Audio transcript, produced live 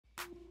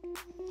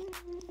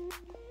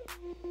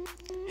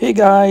Hey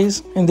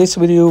guys, in this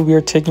video we are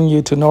taking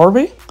you to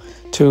Norway,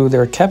 to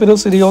their capital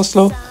city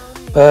Oslo.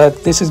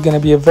 But this is going to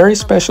be a very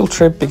special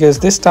trip because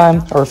this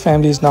time our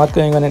family is not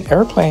going on an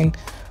airplane,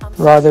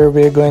 rather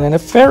we're going on a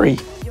ferry.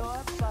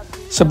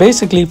 So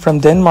basically from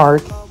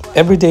Denmark,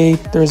 every day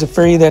there's a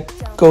ferry that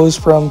goes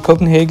from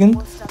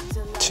Copenhagen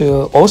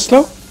to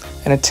Oslo,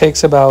 and it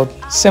takes about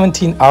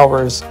 17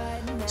 hours.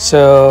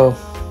 So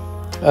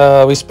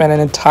we spent an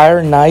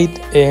entire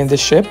night in the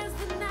ship.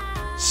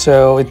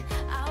 So it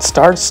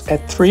starts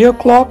at 3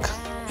 o'clock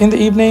in the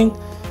evening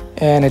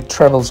and it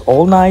travels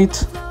all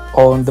night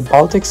on the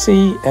Baltic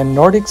Sea and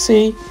Nordic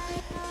Sea,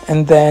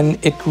 and then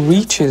it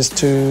reaches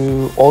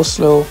to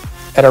Oslo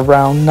at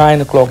around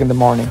 9 o'clock in the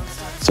morning.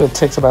 So it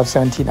takes about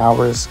 17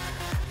 hours.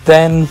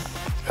 Then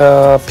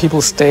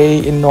people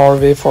stay in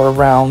Norway for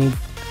around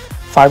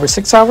 5 or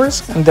 6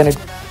 hours, and then it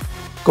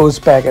goes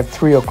back at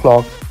 3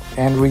 o'clock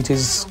and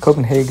reaches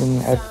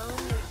Copenhagen at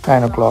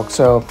 9 o'clock.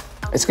 So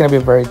it's going to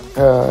be a very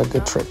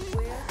good trip.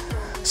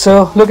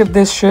 So look at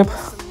this ship.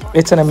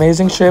 It's an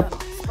amazing ship.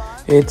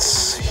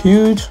 It's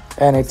huge,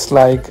 and it's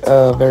like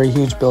a very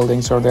huge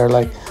building. So there are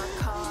like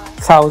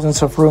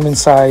thousands of room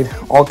inside,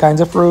 all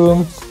kinds of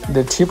room.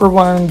 The cheaper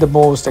one, the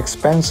most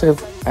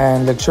expensive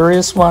and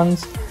luxurious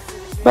ones.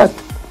 But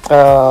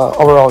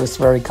overall, it's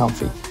very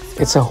comfy.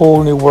 It's a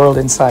whole new world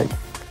inside.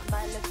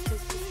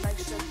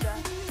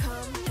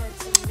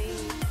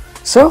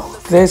 So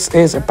this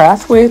is a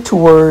pathway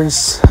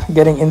towards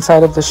getting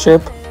inside of the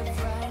ship.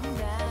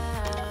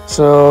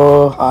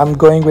 So I'm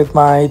going with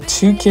my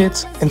 2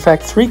 kids, in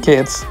fact 3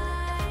 kids,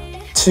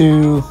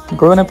 2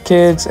 grown-up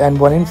kids and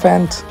 1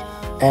 infant,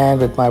 and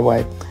with my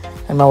wife.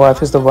 And my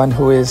wife is the one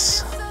who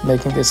is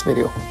making this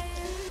video.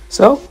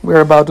 So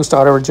we're about to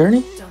start our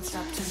journey.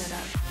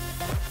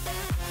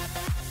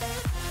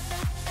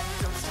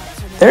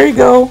 There you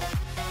go.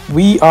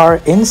 We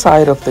are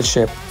inside of the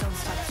ship,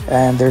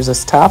 and there's a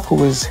staff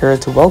who is here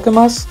to welcome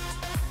us.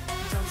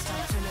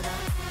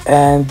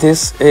 And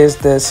this is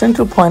the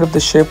central point of the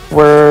ship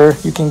where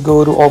you can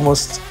go to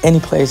almost any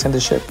place in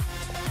the ship.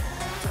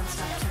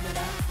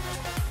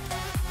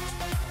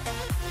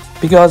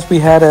 Because we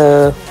had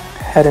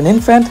an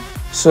infant,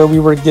 so we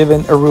were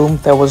given a room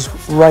that was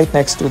right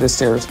next to the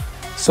stairs,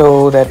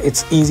 so that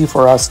it's easy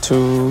for us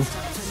to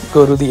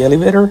go to the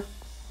elevator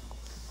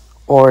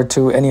or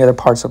to any other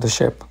parts of the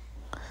ship.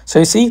 So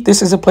you see,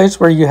 this is a place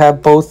where you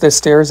have both the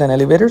stairs and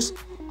elevators.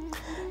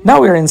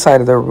 Now we're inside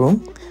of the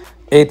room.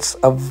 It's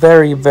a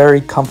very,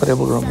 very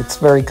comfortable room. It's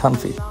very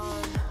comfy.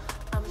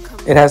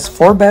 It has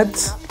 4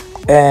 beds,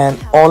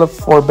 and all of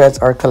 4 beds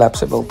are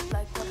collapsible.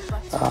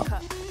 Now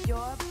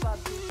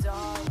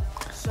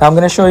I'm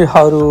going to show you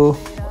how to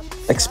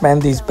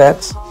expand these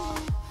beds.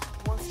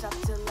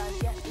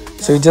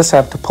 So you just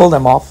have to pull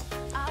them off.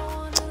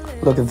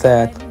 Look at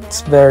that.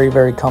 It's very,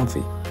 very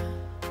comfy.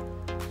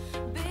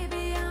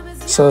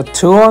 So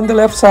 2 on the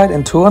left side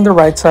and 2 on the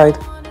right side.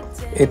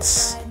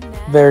 It's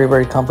very,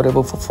 very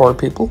comfortable for 4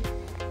 people.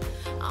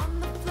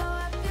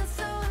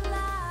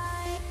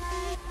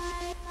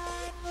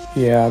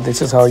 Yeah,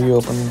 this is how you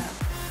open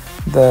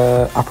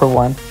the upper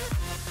one.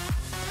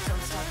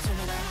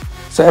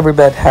 So every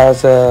bed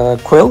has a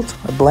quilt,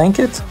 a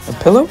blanket, a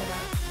pillow.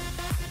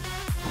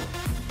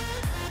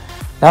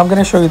 Now I'm going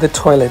to show you the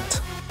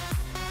toilet.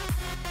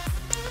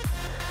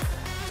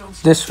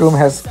 This room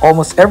has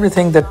almost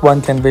everything that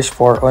one can wish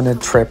for on a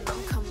trip.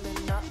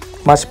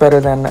 Much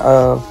better than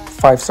a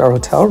 5-star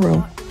hotel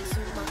room.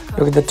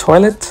 Look at the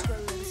toilet.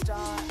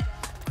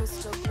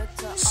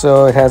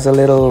 So it has a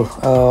little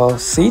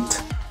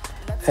seat.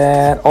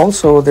 And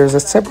also there's a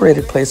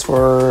separated place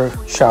for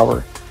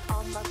shower.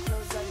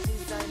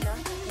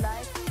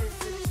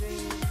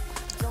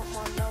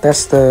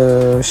 That's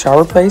the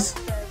shower place.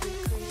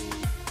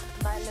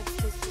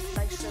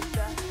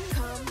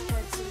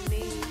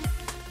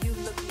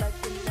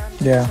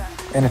 Yeah,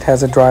 and it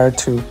has a dryer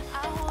too.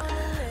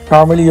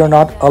 Normally you're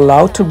not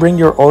allowed to bring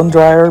your own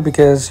dryer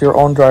because your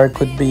own dryer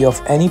could be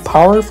of any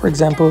power, for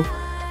example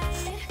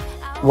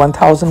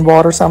 1000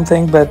 watt or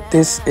something, but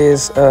this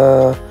is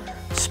a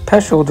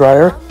special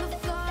dryer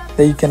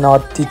that you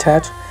cannot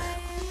detach.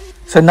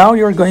 So now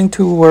you're going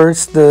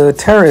towards the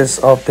terrace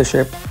of the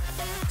ship.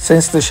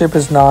 Since the ship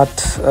is not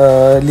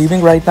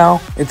leaving right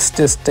now, it's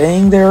just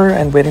staying there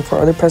and waiting for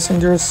other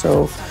passengers.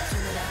 So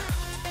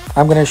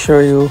I'm going to show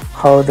you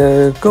how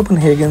the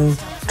Copenhagen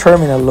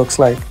terminal looks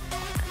like.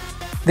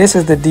 This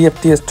is the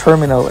DFDS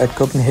terminal at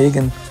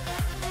Copenhagen,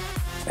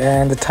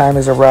 and the time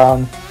is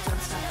around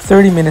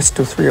 30 minutes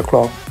to 3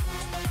 o'clock.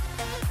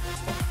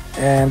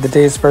 And the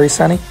day is very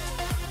sunny.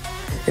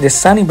 It is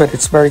sunny, but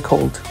it's very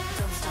cold.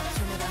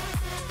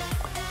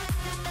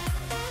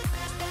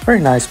 Very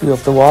nice view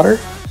of the water.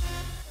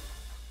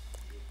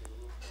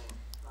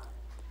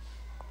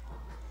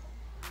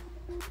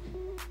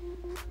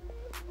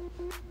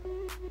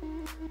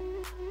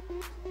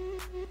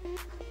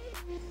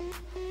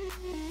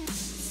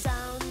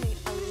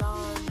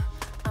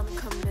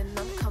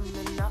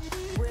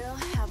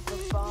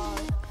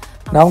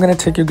 Now I'm going to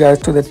take you guys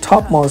to the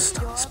topmost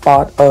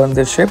spot on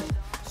the ship,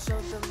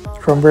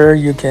 From where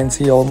you can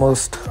see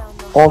almost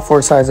all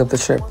four sides of the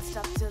ship.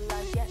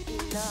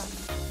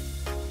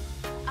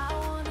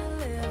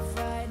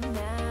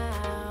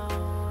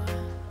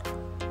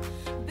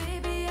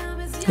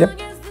 Yep,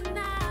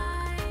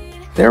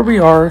 there we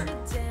are.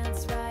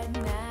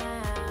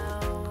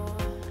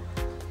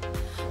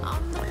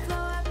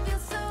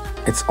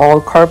 It's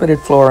all carpeted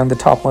floor on the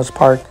topmost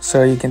part,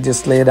 so you can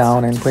just lay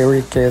down and play with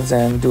your kids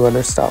and do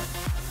other stuff.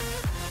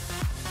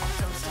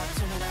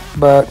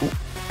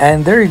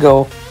 And there you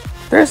go.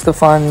 There's the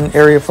fun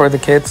area for the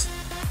kids.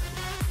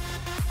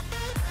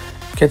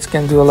 Kids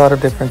can do a lot of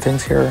different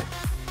things here.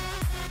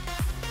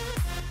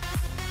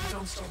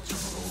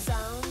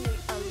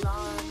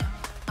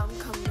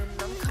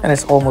 And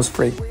it's almost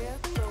free.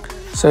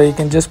 So you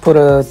can just put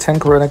a 10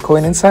 Corona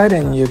coin inside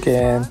and you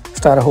can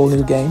start a whole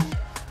new game.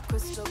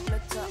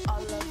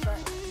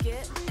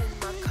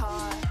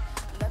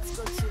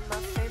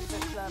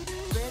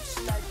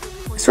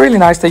 It's really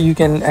nice that you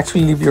can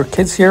actually leave your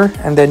kids here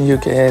and then you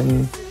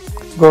can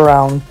go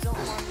around.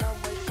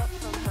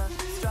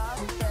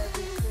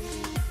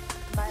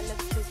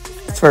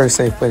 It's a very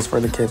safe place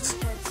for the kids.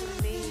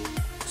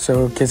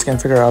 So kids can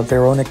figure out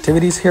their own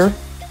activities here.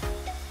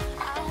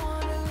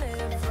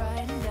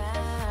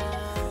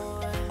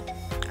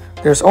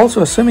 There's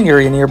also a swimming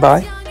area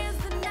nearby.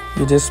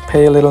 You just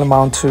pay a little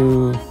amount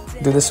to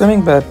do the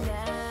swimming, but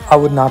I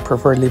would not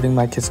prefer leaving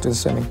my kids to the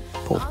swimming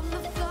pool.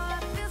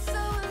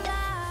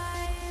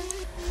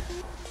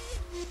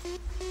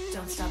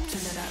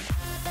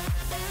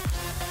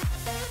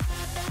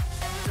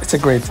 It's a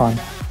great fun.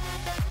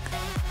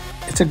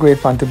 It's a great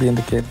fun to be in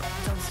the kid.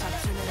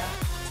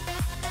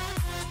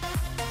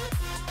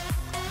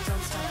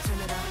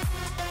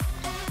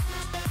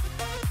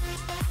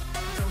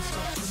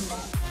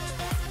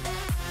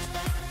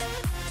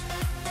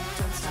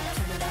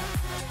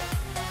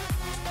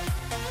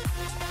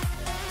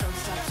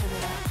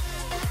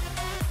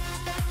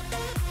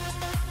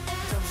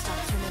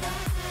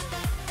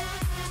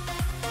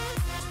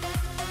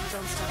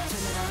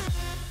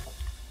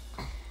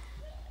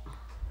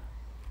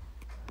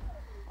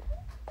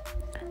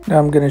 Now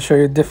I'm going to show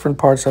you different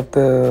parts of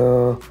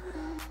the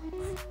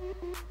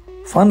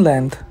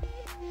Funland.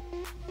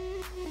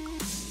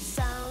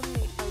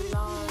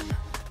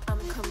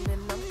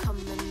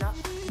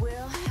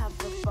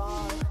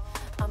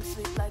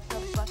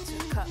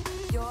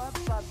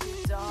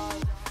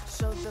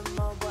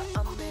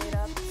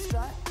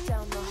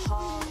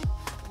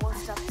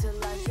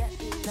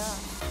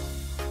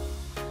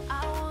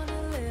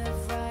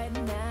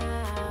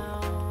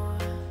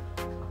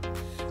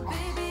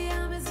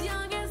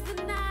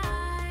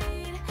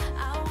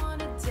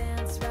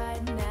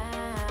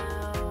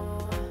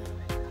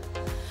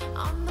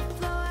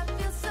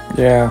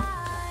 Yeah,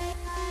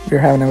 we're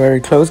having a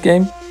very close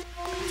game.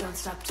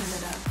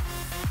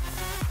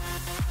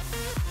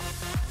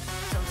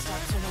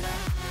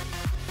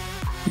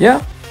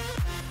 Yeah,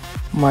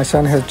 my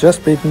son has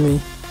just beaten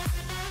me.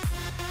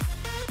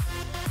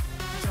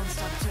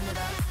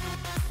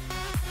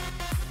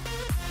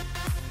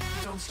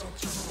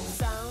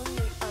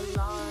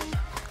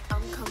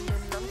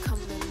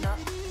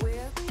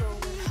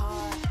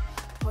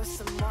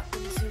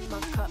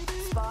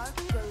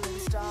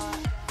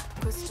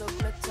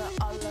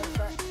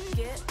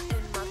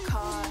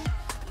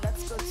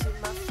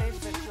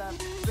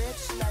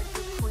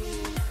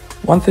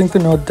 One thing to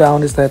note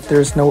down is that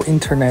there's no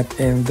internet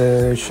in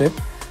the ship.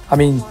 I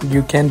mean,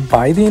 you can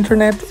buy the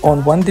internet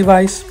on one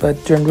device,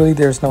 but generally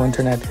there's no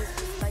internet.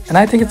 And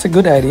I think it's a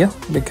good idea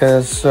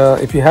because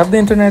if you have the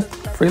internet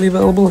freely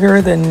available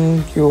here,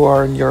 then you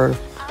are on your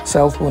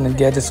cell phone and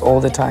gadgets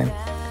all the time.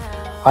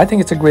 I think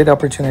it's a great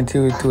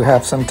opportunity to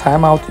have some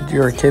time out with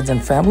your kids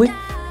and family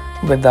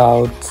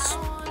without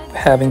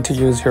having to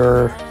use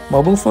your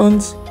mobile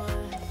phones.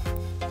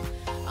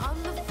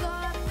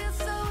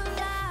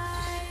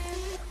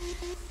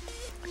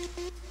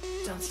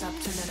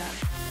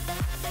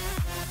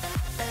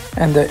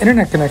 And the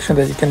internet connection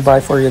that you can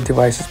buy for your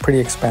device is pretty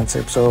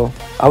expensive, so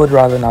I would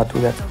rather not do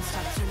that.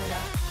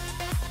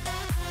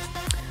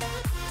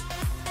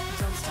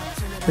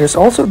 There's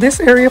also this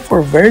area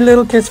for very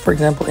little kids, for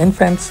example,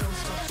 infants.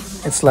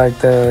 It's like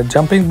the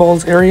jumping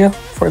balls area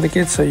for the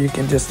kids, so you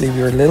can just leave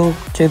your little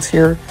kids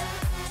here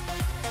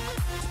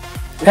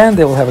and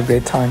they will have a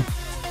great time.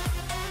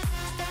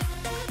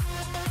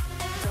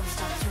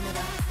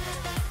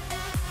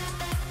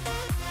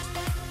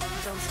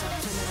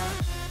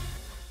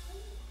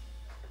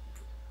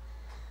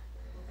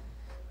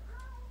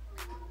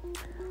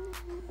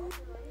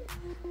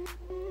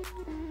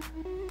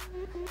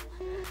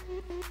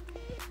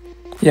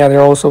 Yeah,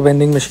 there are also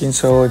vending machines,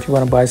 so if you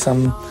want to buy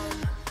some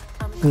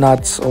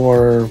nuts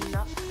or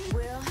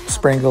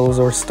sprinkles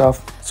or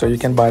stuff, so you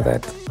can buy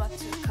that.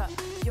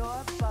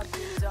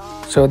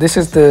 So this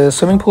is the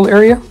swimming pool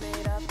area,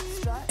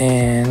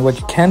 and what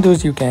you can do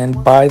is you can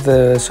buy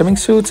the swimming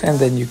suits and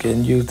then you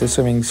can use the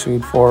swimming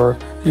suit for,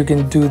 you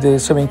can do the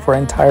swimming for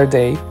an entire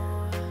day.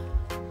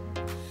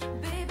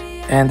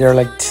 And there are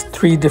like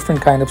 3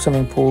 different kind of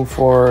swimming pool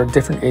for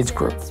different age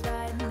groups.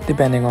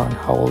 depending on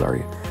how old are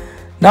you.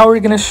 Now we're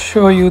gonna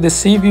show you the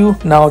sea view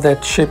now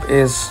that ship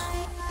is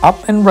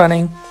up and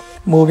running,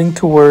 moving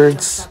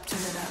towards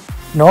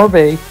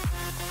Norway.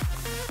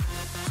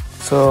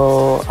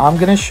 So I'm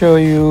gonna show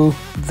you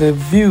the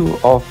view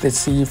of the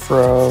sea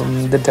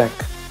from the deck.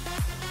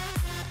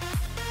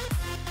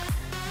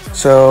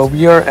 So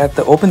we are at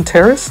the open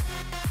terrace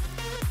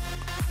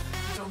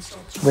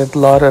with a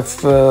lot of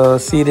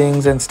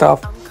seatings and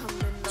stuff.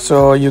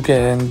 So you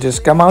can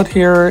just come out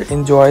here,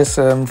 enjoy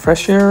some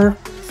fresh air,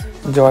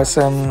 enjoy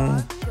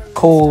some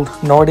cold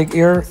Nordic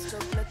air,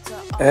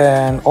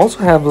 and also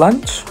have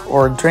lunch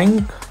or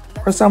drink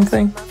or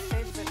something.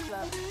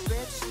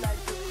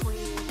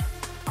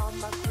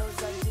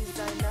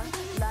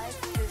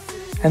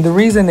 And the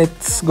reason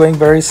it's going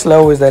very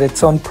slow is that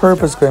it's on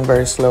purpose going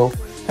very slow,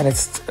 and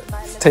it's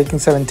taking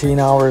 17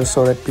 hours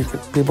so that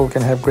people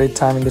can have great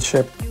time in the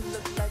ship.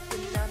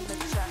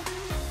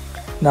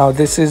 Now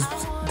this is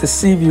the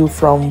sea view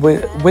from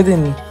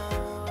within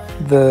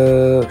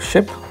the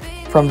ship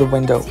from the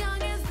window,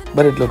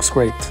 but it looks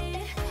great.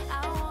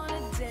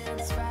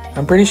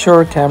 I'm pretty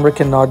sure camera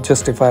cannot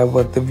justify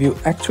what the view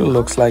actually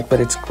looks like, but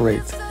it's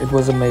great. It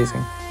was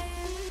amazing.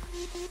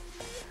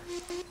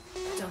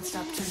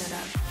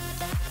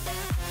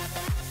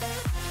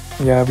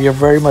 Yeah, we are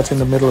very much in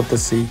the middle of the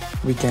sea.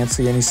 We can't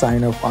see any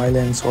sign of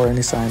islands or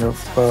any sign of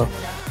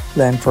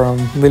land from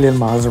a million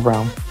miles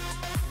around.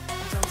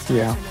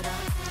 Yeah,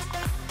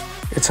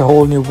 it's a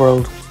whole new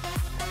world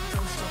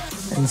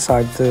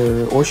inside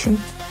the ocean.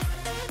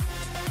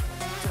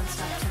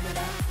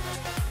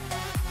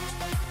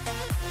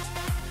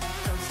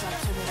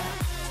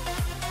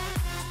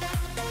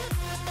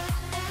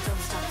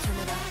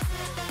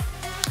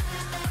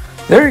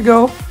 There you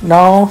go.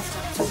 Now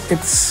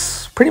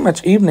it's pretty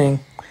much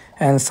evening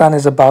and sun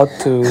is about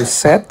to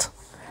set.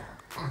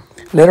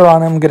 Later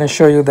on I'm gonna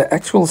show you the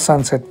actual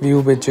sunset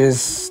view, which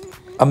is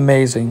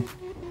amazing.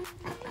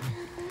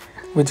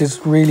 Which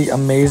is really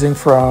amazing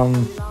from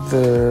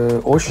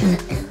the ocean,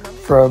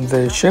 from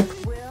the ship.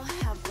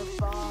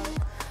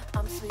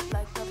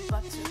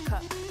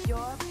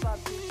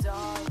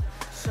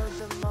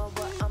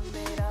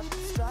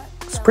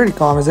 It's pretty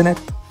calm, isn't it?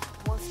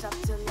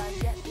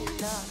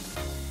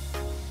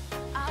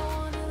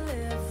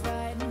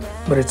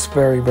 But it's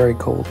very, very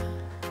cold.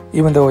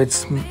 Even though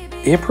it's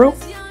April,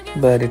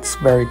 but it's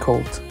very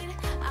cold.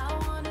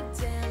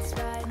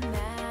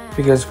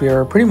 Because we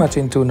are pretty much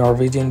into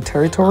Norwegian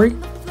territory.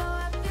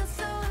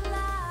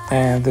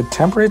 And the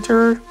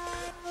temperature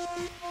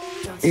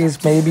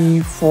is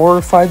maybe 4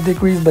 or 5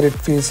 degrees, but it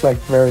feels like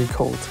very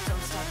cold.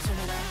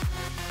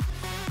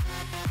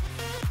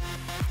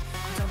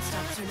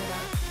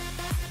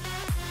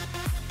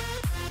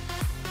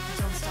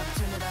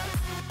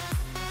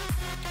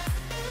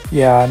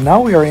 Yeah, now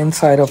we are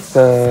inside of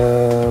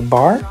the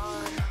bar.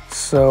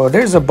 So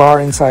there's a bar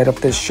inside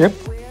of this ship.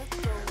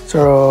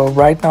 So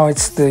right now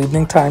it's the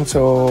evening time,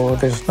 so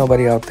there's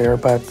nobody out there.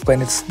 But when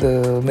it's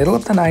the middle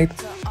of the night,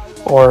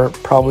 or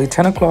probably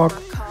 10 o'clock,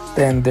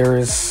 then there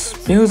is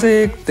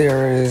music,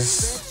 there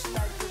is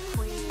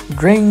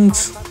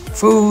drinks,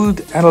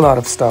 food, and a lot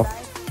of stuff.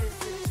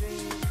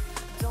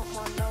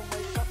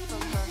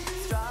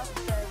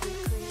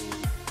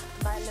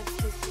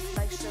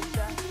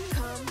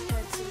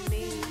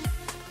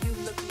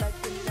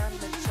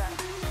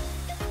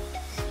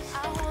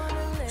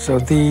 So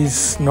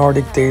these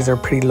Nordic days are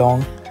pretty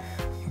long.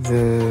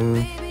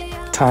 The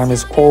time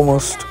is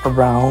almost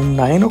around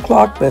 9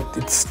 o'clock, but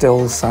it's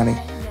still sunny.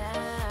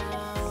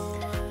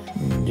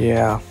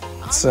 Yeah,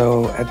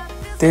 so at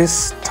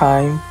this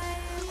time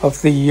of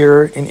the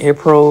year in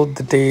April,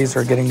 the days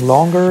are getting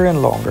longer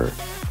and longer.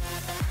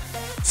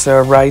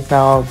 So right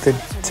now the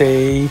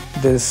day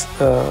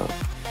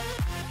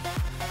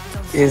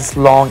is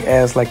long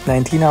as like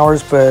 19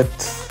 hours, but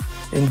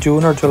in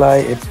June or July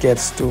it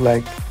gets to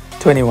like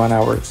 21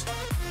 hours.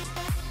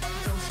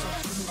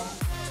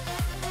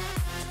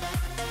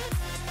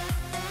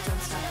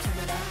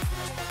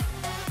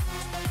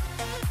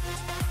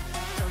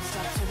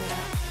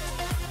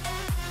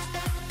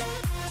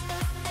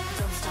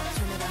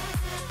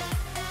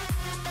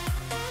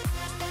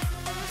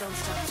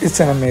 It's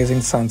an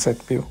amazing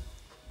sunset view.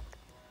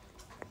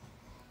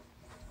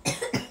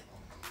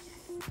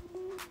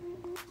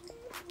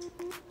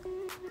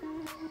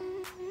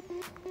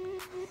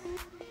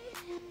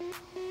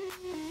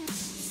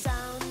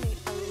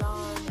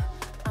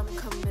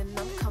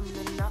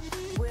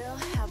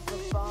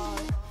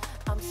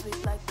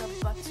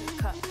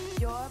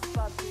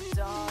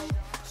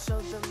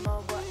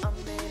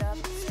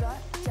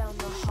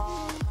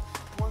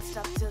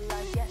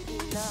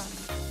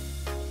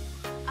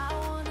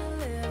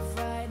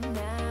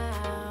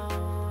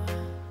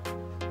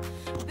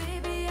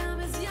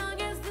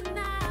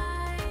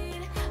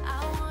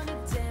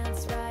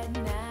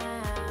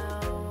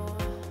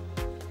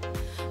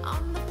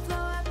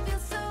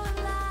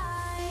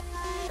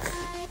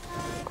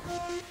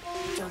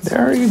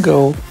 There you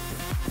go.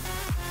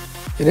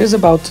 It is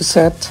about to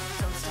set.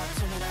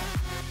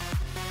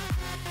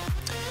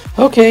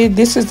 Okay,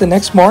 this is the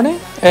next morning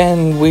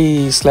and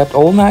we slept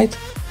all night.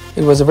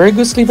 It was a very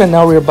good sleep, and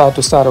now we're about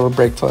to start our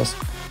breakfast.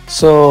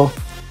 So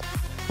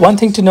one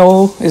thing to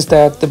know is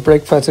that the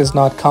breakfast is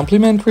not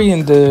complimentary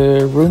in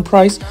the room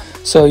price,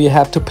 so you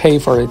have to pay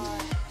for it.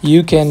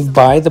 You can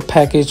buy the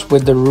package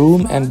with the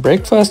room and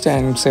breakfast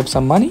and save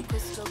some money,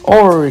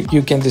 or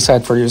you can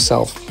decide for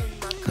yourself.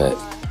 But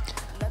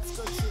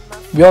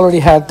we already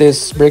had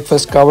this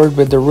breakfast covered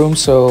with the room,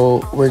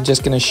 so we're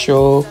just gonna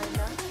show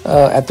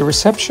at the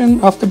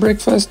reception of the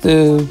breakfast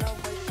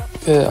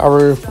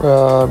our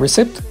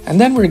receipt,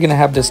 and then we're gonna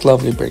have this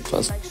lovely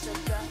breakfast.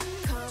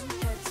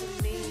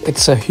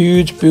 It's a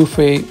huge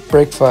buffet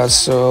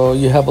breakfast, so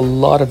you have a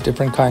lot of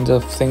different kinds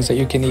of things that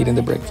you can eat in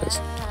the breakfast.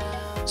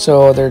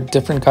 So there are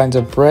different kinds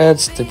of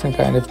breads, different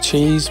kind of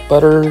cheese,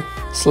 butter,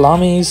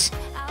 salamis,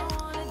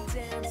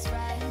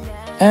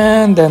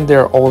 and then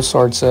there are all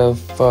sorts of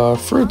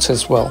fruits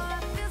as well.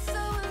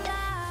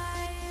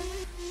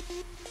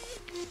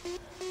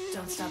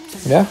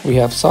 Yeah, we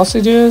have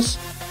sausages,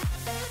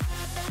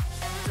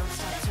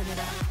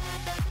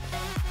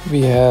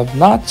 we have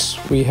nuts,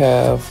 we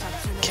have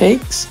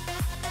cakes,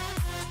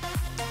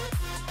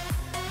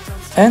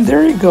 and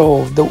there you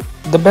go.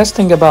 The best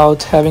thing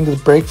about having the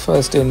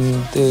breakfast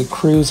in the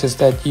cruise is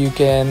that you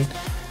can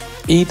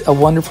eat a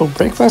wonderful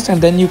breakfast,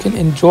 and then you can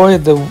enjoy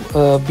the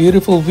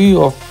beautiful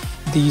view of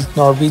these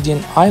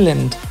Norwegian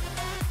island.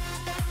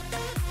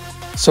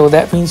 So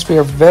that means we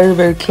are very,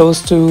 very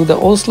close to the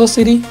Oslo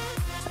city,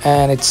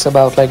 and it's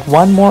about like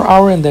 1 more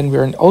hour and then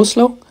we're in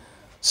Oslo.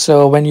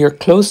 So when you're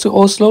close to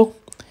Oslo,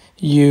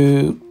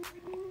 you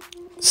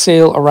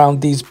sail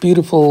around these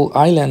beautiful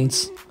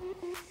islands.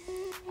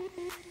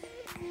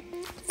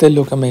 They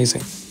look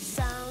amazing.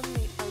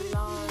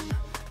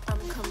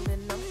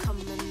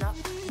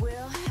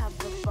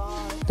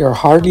 There are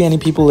hardly any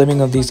people living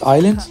on these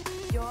islands,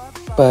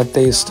 but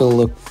they still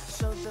look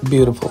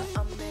beautiful.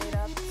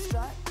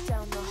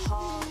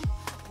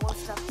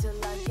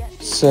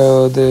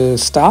 So the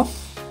staff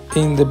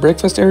in the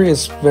breakfast area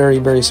is very,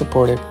 very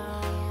supportive.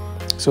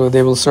 So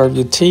they will serve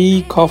you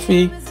tea,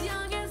 coffee,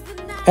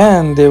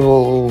 and they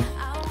will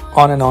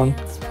on and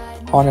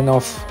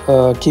off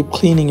keep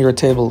cleaning your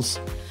tables,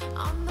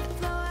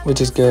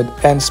 which is good.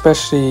 And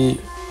especially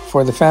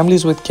for the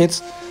families with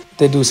kids,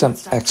 they do some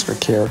extra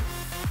care.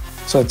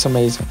 So it's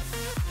amazing.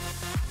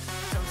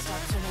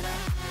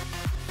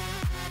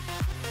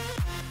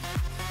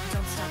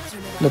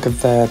 Look at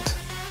that.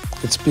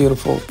 It's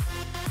beautiful.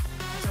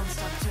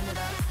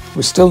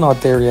 We're still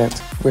not there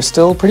yet. We're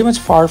still pretty much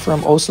far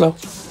from Oslo,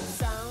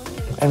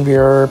 and we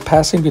are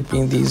passing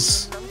between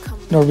these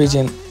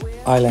Norwegian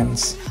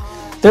islands.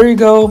 There you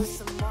go.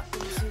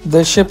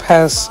 The ship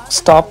has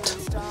stopped,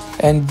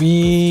 and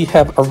we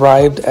have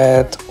arrived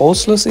at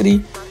Oslo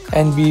city,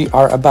 and we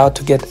are about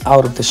to get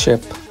out of the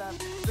ship.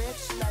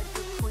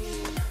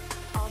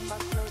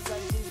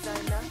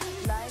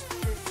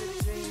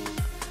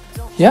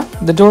 Yeah,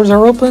 the doors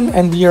are open,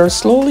 and we are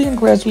slowly and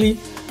gradually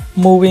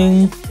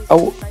moving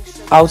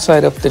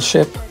outside of the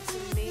ship.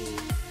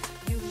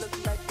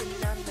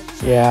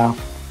 Yeah.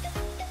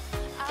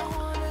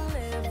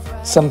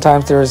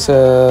 Sometimes there's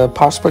a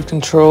passport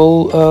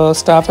control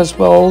staff as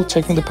well,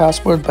 checking the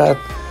passport, but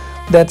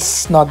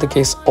that's not the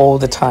case all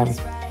the time.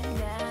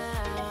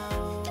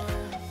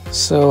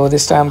 So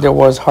this time there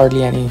was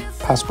hardly any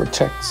passport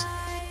checks.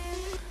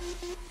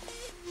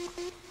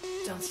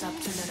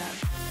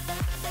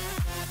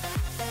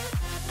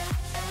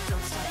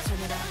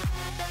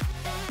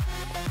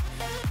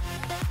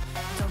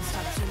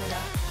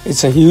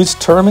 It's a huge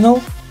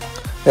terminal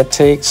that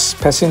takes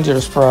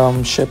passengers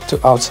from ship to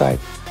outside.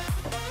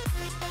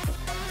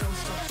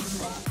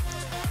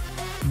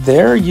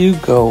 There you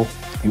go.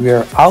 We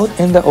are out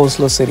in the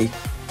Oslo city.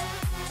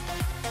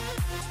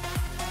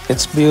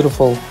 It's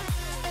beautiful.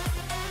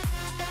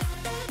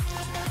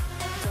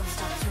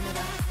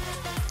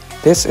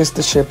 This is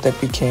the ship that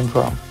we came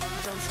from.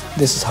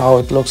 This is how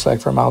it looks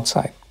like from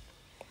outside.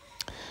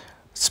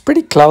 It's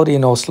pretty cloudy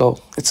in Oslo.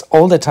 It's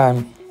all the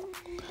time.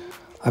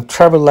 I've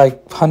traveled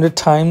like 100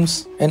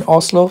 times in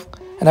Oslo,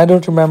 and I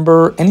don't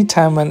remember any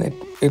time when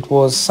it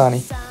was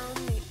sunny.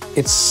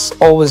 It's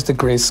always the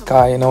gray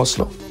sky in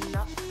Oslo.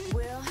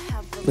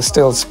 But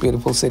still, it's a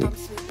beautiful city.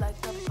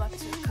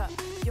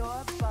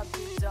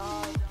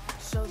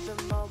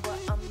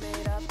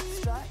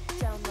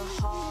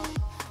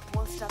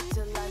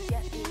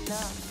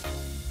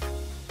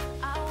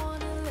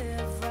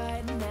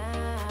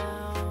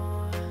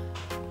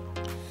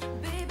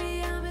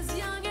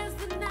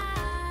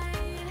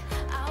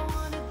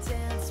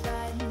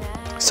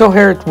 So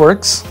here it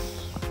works.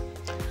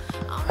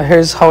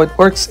 Here's how it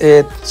works.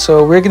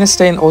 So we're gonna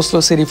stay in Oslo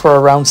city for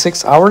around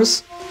 6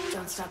 hours,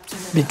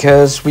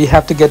 because we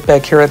have to get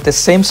back here at the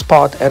same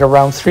spot at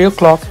around 3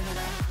 o'clock,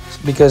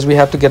 because we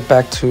have to get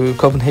back to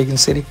Copenhagen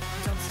city.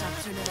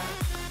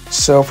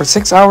 So for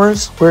 6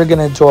 hours, we're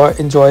gonna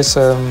enjoy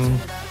some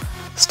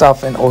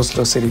stuff in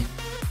Oslo city.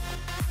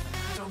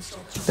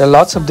 There are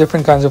lots of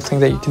different kinds of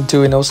things that you can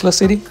do in Oslo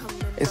city.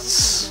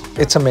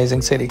 It's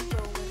amazing city.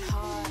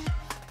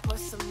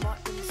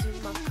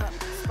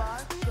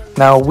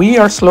 Now we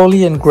are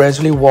slowly and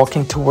gradually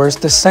walking towards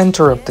the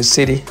center of the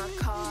city.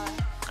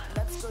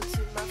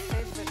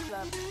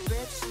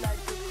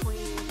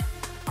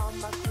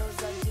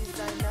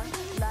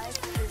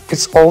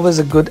 It's always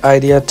a good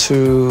idea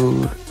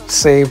to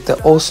save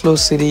the Oslo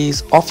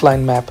city's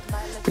offline map,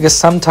 because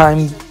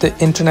sometimes the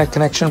internet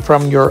connection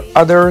from your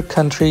other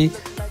country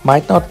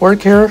might not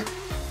work here,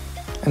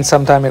 and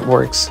sometimes it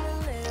works.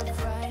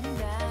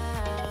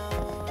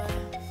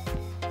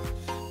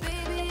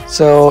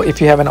 So if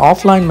you have an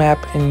offline map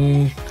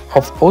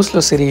of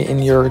Oslo city in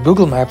your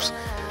Google Maps,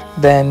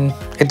 then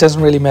it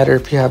doesn't really matter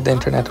if you have the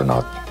internet or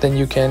not. Then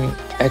you can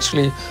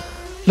actually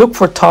look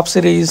for top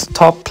cities,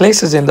 top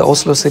places in the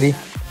Oslo city,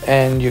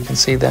 and you can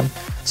see them.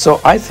 So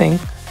I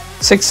think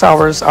 6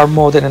 hours are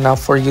more than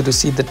enough for you to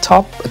see the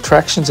top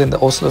attractions in the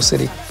Oslo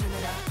city.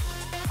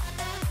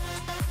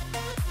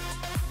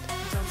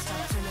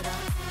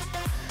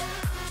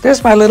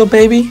 There's my little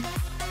baby.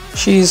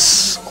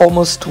 She's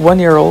almost 1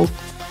 year old,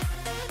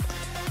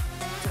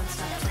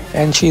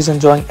 and she's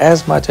enjoying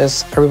as much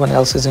as everyone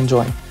else is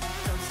enjoying.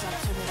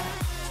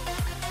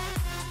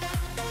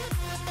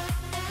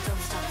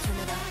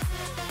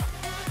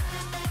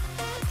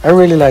 I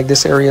really like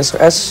this area. So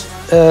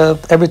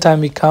every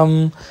time we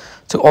come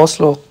to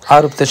Oslo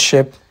out of the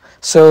ship,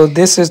 so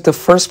this is the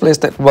first place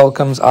that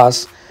welcomes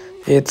us.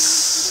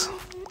 It's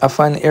a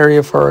fun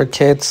area for our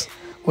kids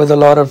with a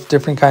lot of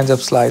different kinds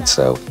of slides.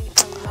 So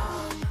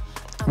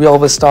we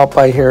always stop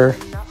by here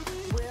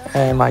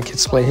and my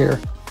kids play here.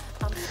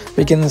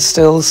 We can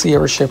still see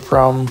our ship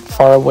from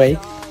far away.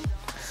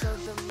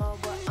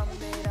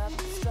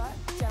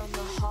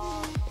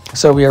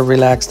 So we are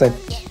relaxed that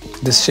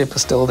this ship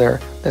is still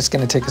there. That's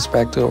going to take us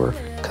back to our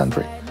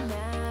country.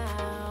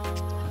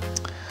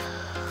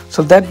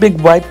 So that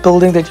big white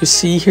building that you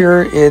see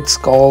here, it's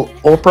called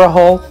Opera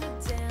Hall.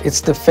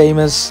 It's the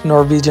famous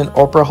Norwegian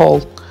Opera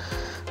Hall.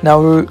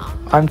 Now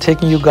I'm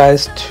taking you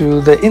guys to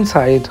the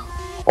inside,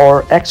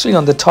 or actually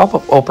on the top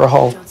of Opera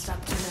Hall.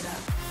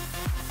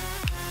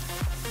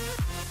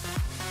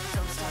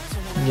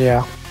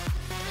 Yeah.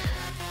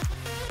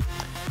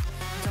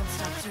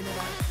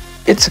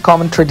 It's a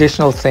common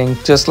traditional thing,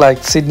 just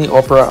like Sydney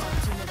Opera.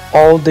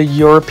 All the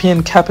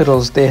European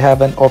capitals, they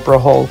have an opera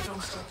hall.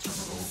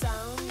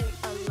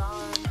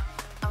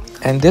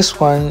 And this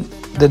one,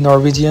 the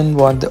Norwegian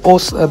one,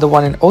 the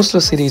one in Oslo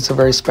city, is a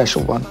very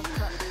special one.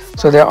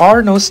 So there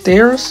are no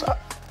stairs.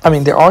 I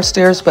mean, there are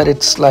stairs, but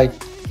it's like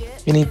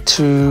you need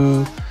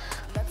to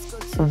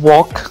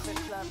walk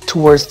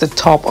towards the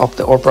top of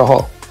the opera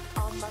hall.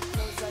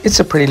 It's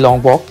a pretty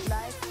long walk.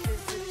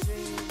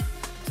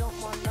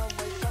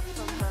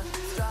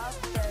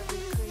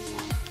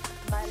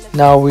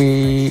 Now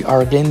we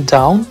are again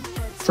down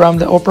from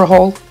the opera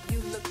hall,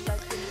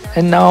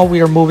 and now we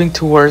are moving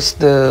towards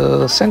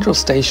the central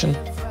station.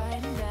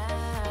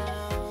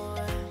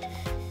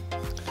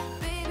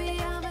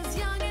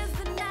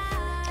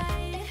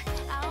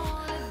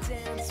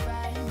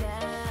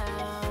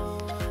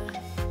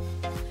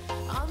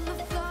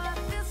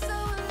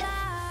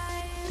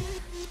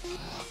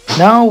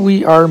 Now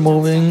we are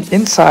moving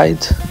inside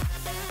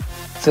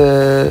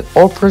the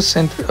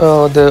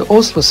the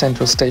Oslo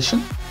Central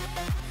Station.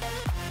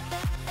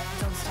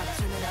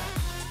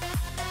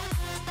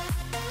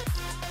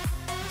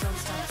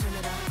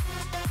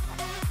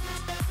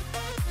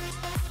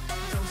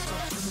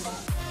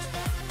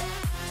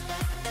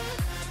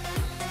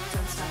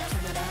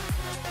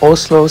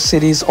 Oslo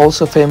city is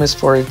also famous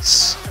for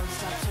its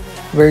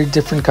very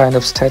different kind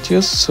of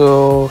statues,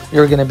 so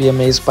you're gonna be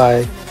amazed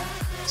by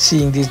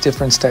seeing these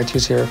different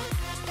statues here.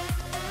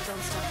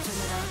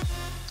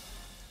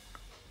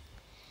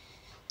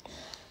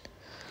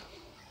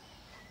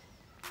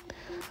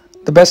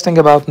 The best thing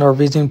about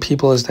Norwegian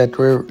people is that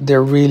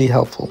they're really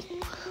helpful.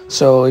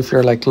 So if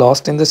you're like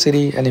lost in the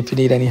city and if you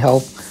need any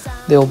help,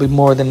 they'll be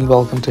more than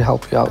welcome to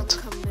help you out.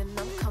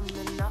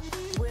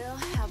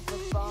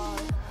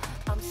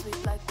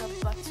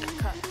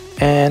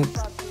 And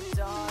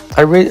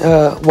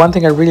one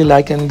thing I really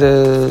like in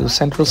the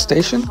central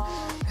station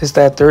is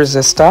that there is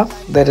a staff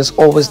that is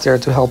always there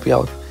to help you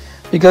out.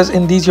 Because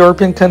in these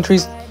European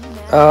countries,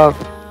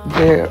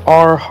 there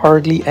are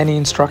hardly any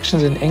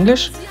instructions in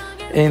English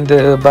in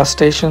the bus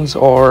stations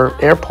or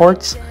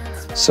airports.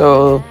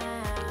 So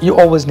you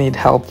always need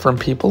help from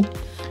people.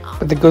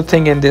 But the good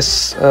thing in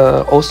this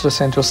Oslo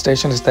Central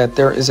Station is that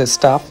there is a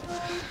staff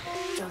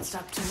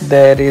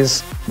that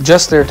is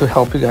just there to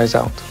help you guys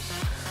out.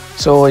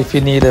 So if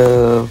you need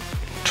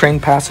train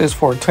passes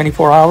for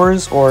 24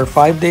 hours or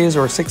 5 days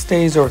or 6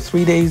 days or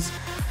 3 days,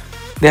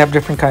 they have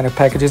different kind of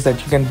packages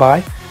that you can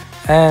buy,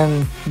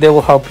 and they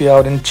will help you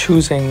out in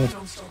choosing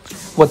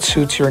what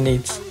suits your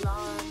needs.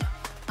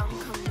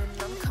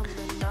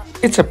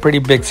 It's a pretty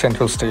big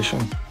central station.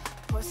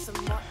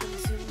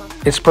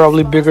 It's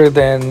probably bigger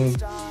than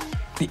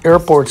the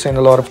airports in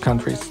a lot of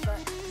countries.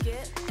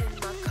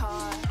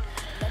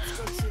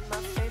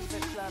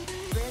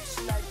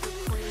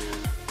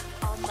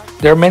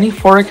 There are many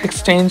foreign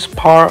exchange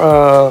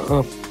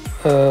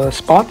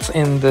spots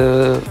in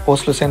the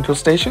Oslo Central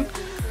Station.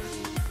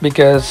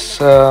 because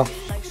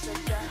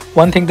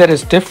one thing that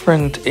is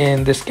different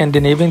in the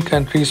Scandinavian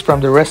countries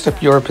from the rest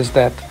of Europe is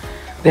that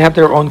they have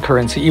their own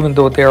currency, even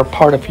though they are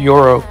part of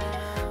Euro,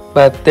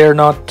 but they're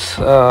not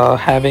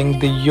having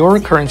the Euro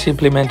currency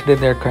implemented in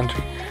their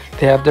country.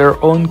 They have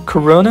their own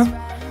krona.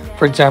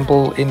 For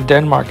example, in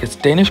Denmark it's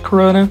Danish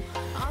krona,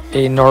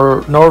 in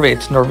Norway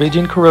it's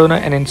Norwegian krona,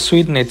 and in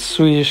Sweden it's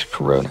Swedish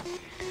krona.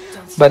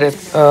 But at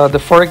the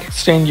forex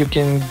exchange you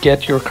can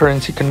get your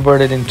currency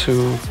converted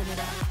into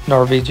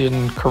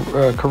Norwegian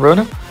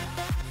krona.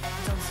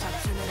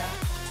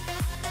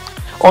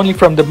 Only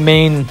from the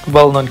main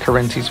well-known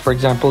currencies. For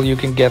example, you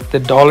can get the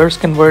dollars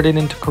converted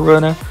into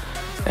krona,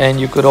 and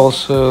you could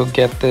also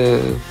get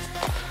the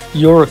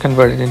euro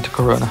converted into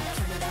krona.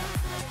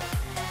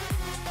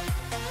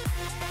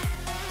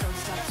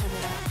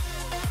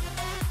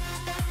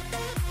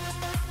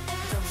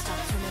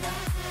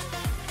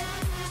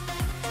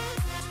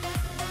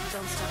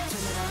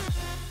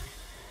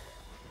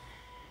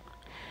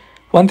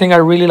 One thing I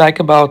really like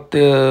about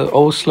the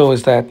Oslo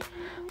is that,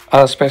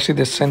 especially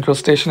the central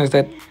station, is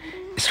that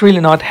it's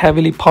really not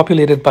heavily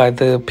populated by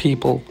the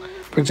people.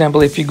 For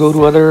example, if you go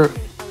to other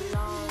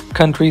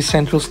countries'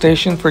 central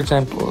station, for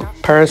example,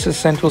 Paris's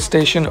central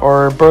station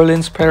or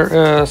Berlin's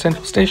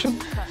central station,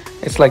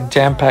 it's like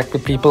jam-packed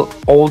with people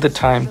all the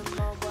time,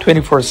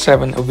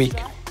 24/7 a week.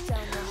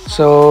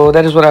 So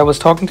that is what I was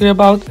talking to you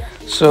about.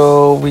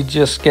 So we're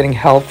just getting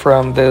help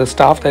from the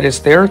staff that is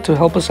there to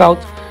help us out.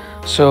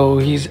 So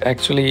he's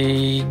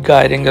actually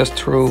guiding us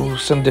through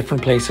some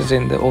different places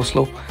in the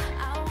Oslo.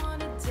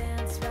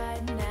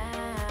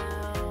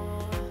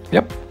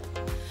 Yep.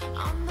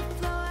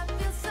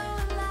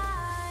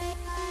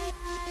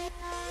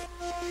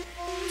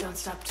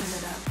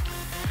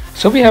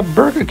 So we have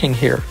Burger King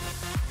here.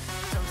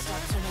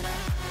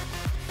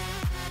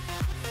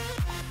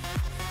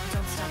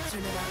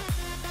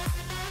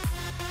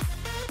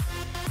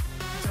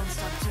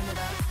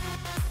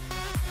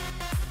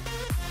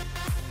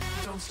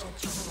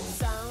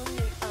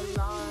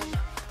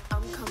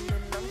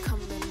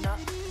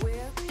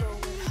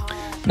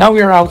 Now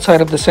we are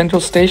outside of the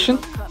central station,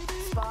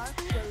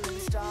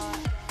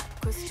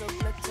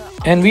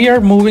 and we are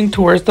moving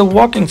towards the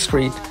walking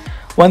street.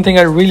 One thing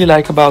I really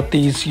like about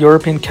these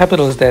European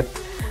capitals is that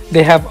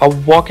they have a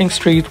walking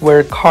street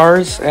where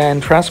cars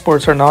and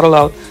transports are not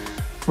allowed,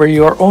 where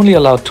you are only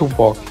allowed to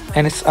walk,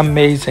 and it's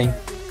amazing.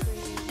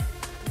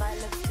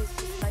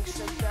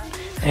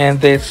 And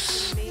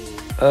this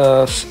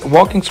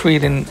walking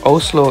street in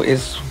Oslo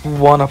is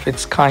one of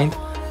its kind.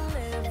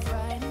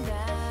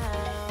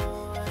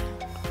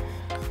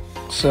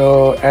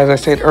 So as I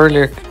said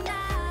earlier,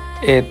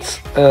 it's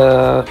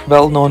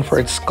well known for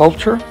its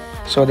sculpture.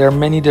 So there are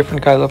many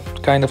different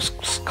kind of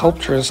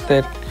sculptures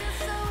that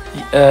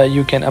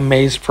you can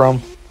amaze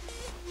from.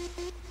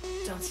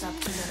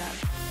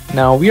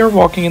 Now we are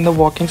walking in the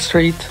walking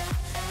street,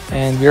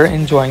 and we are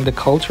enjoying the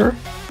culture,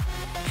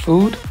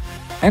 food,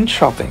 and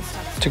shopping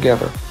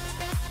together.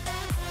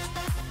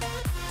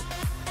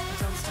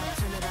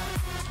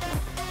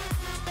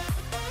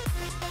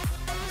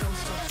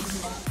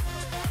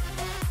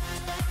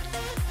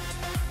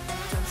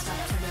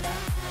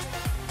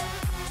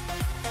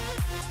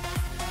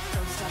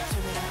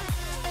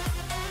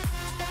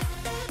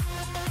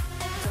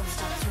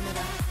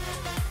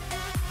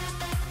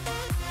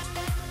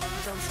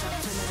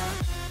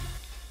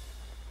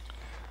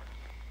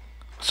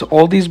 So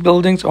all these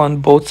buildings on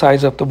both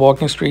sides of the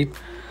walking street,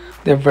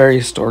 they're very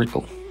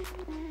historical.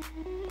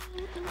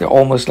 They're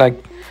almost like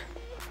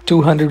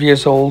 200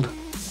 years old,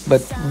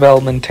 but well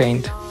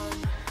maintained.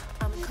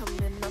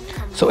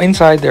 So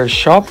inside there are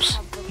shops,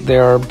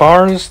 there are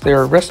bars, there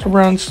are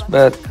restaurants,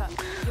 but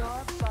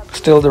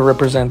still they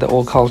represent the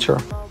old culture.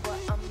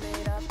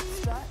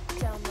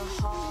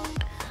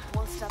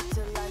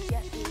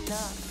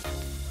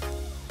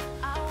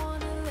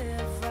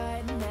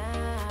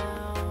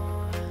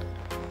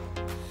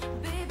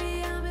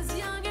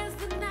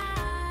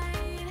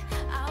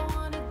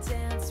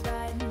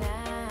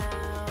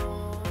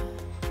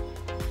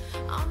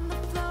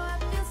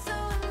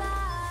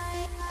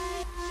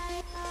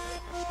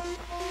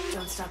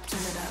 stop, turn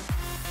it up.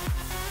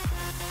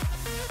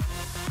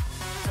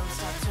 Don't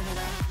stop, turn it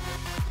up.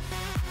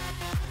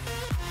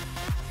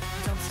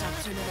 Don't stop,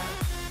 turn it up.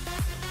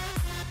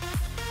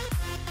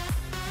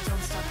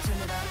 Don't stop, turn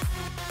it up.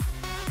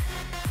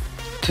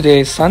 Today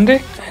is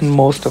Sunday and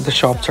most of the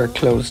shops are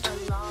closed.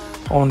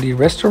 Only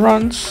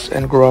restaurants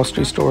and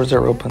grocery stores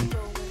are open.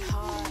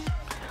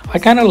 I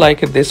kind of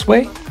like it this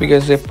way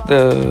because if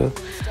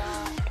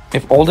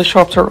all the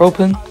shops are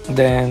open,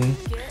 then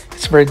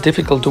it's very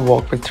difficult to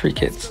walk with 3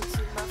 kids.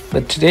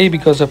 But today,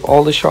 because of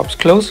all the shops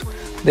closed,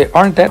 there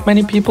aren't that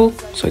many people,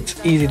 so it's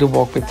easy to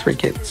walk with 3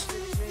 kids.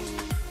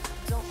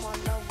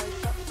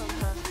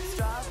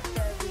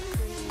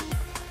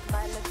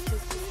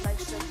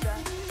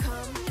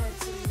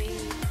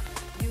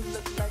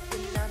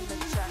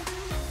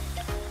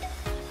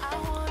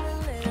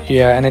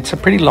 Yeah, and it's a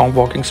pretty long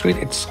walking street.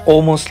 It's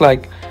almost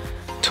like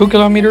 2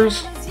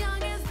 kilometers.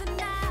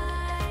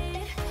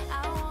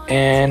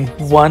 and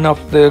one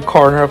of the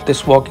corner of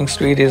this walking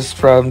street is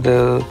from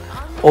the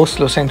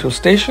Oslo Central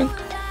Station,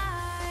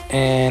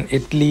 and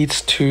it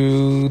leads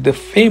to the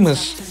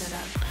famous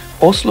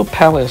Oslo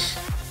Palace.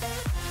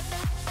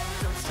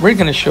 We're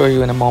gonna show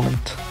you in a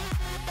moment.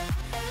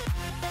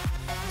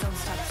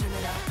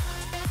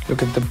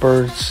 Look at the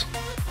birds.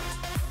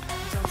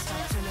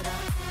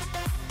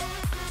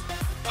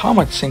 How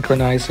much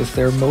synchronized is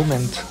their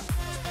movement?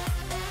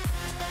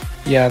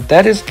 Yeah,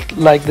 that is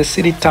like the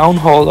city town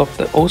hall of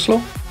the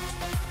Oslo.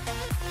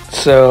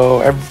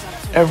 So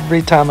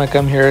every time I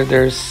come here,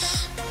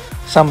 there's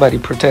somebody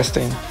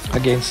protesting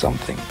against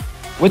something,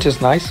 which is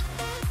nice.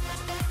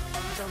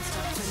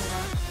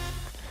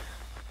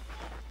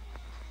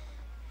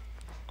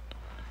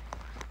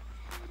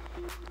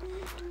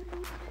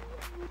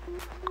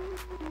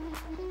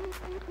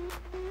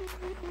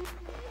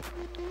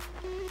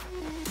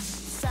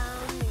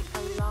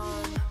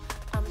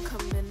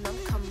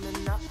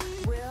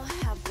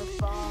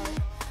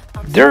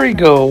 There we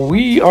go,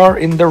 we are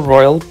in the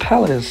Royal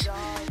Palace.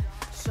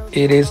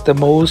 It is the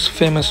most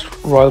famous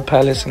royal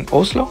palace in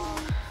Oslo,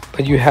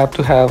 but you have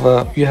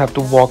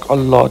to walk a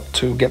lot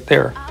to get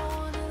there.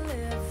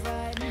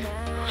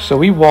 So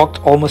we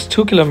walked almost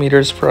 2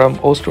 kilometers from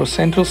Oslo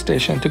Central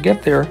Station to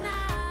get there,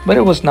 but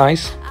it was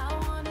nice.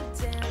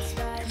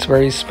 It's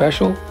very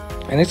special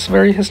and it's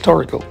very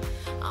historical.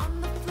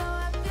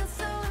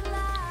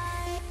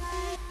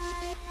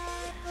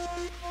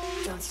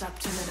 Don't stop,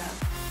 turn it up.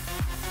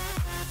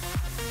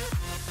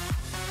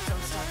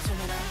 Don't stop, turn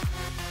it up.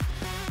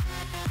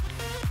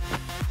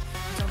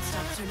 Don't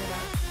stop, turn it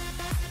up.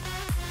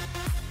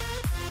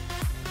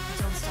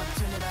 Don't stop,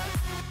 turn it up.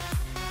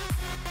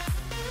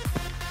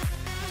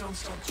 Don't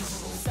stop, turn it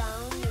up.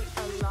 Sound the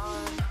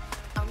alarm.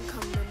 I'm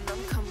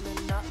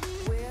coming up.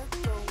 We're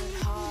going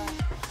hard.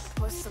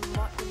 Pour some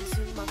more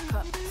into my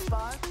cup.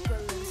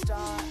 Sparkling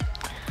star.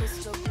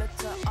 Crystal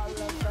glitter all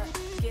over.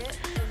 Get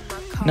in my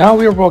car. Now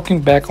we are walking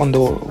back on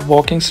the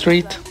walking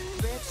street.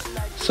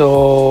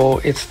 So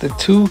it's the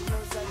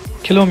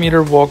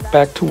 2-kilometer walk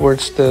back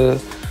towards the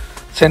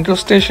Central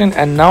Station,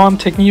 and now I'm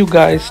taking you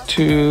guys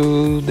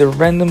to the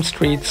random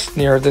streets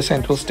near the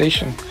Central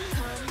Station.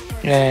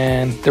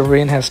 And the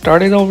rain has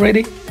started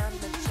already.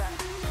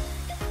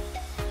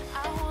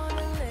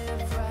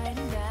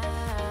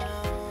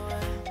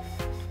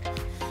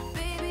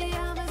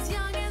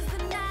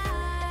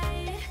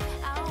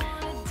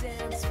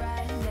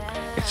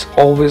 It's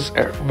always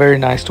very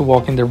nice to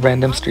walk in the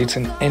random streets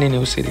in any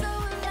new city.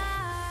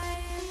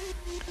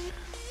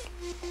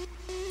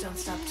 Don't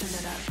stop, turn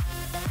it up.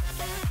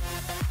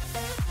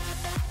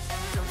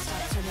 Don't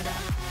stop, turn it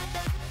up.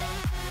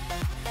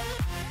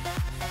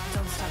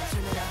 Don't stop,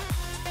 turn it up.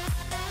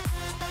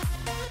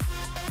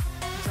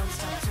 Don't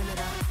stop, turn it up. Don't stop, turn it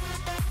up.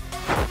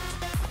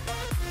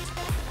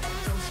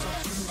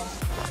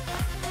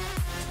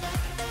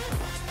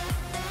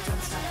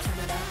 Don't stop, turn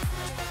it up.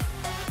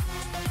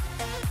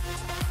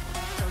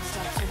 Don't stop,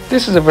 turn it up.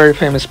 This is a very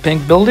famous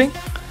pink building.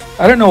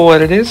 I don't know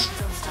what it is.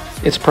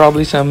 It's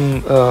probably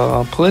some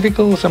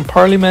some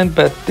parliament,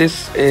 but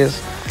this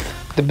is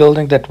the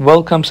building that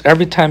welcomes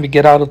every time you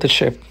get out of the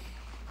ship.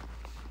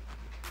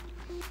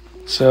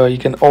 So you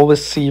can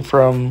always see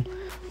from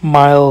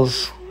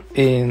miles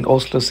in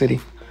Oslo city.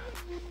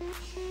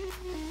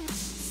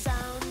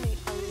 Sound the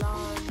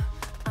alarm.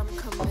 I'm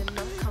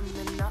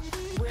coming up.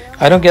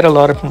 I don't get a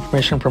lot of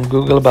information from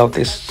Google about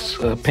this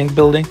pink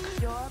building,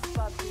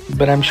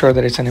 but I'm sure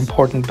that it's an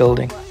important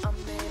building. I'm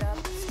made up.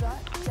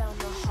 Strut down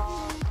the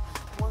hall.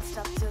 Won't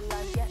stop till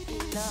I get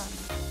enough.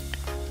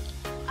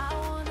 I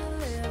wanna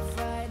live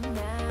right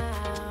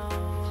now.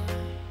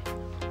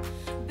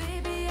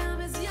 Baby,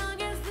 I'm as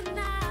young as the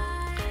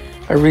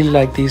night. I really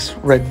like these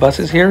red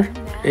buses here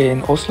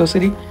in Oslo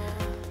city.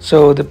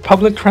 So the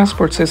public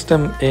transport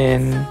system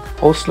in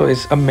Oslo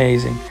is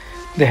amazing.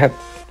 They have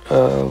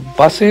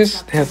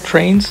buses, they have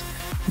trains,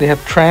 they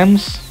have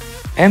trams,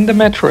 and the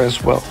metro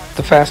as well,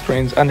 the fast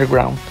trains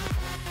underground.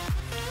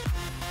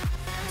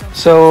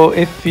 So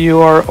if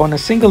you are on a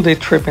single day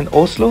trip in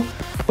Oslo,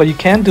 what you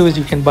can do is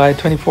you can buy a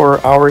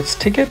 24 hours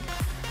ticket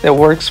that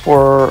works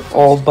for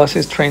all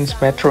buses, trains,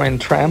 metro,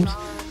 and trams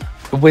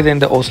within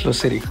the Oslo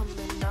city.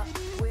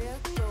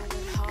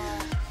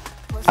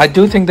 I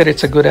do think that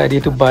it's a good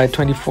idea to buy a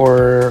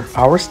 24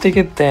 hours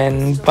ticket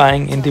than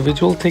buying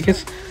individual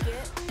tickets,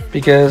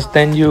 because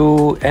then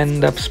you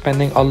end up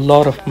spending a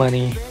lot of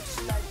money.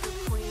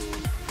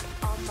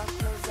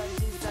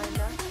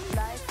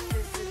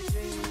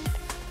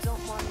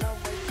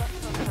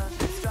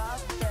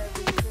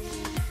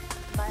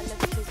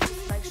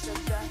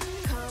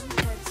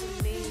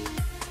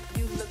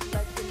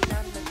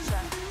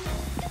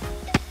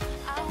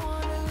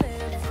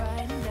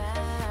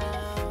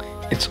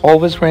 It's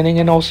always raining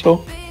in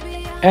Oslo,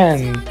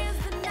 and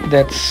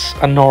that's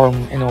a norm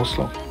in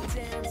Oslo.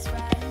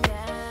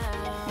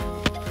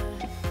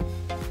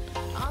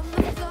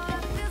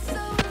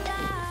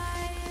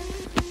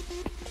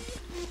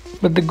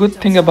 But the good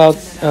thing about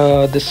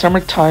the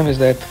summertime is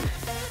that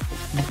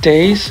the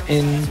days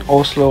in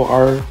Oslo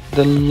are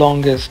the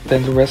longest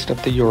than the rest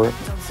of the Europe.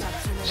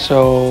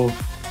 So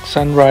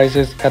sun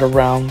rises at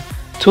around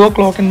 2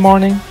 o'clock in the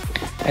morning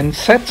and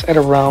sets at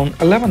around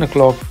 11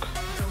 o'clock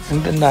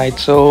in the night.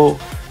 So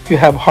you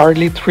have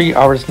hardly 3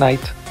 hours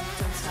night.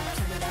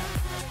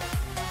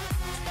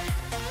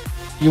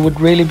 You would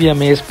really be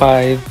amazed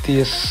by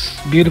these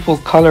beautiful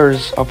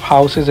colors of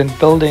houses and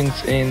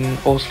buildings in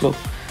Oslo.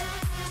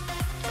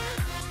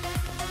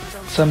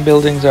 Some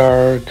buildings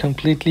are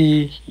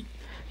completely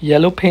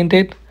yellow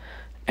painted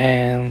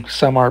and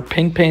some are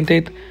pink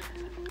painted,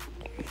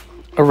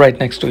 right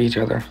next to each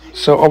other.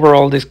 So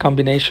overall this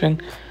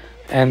combination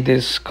and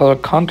this color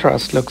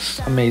contrast looks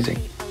amazing.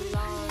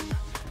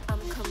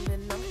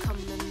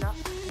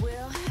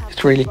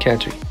 It's really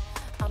catchy.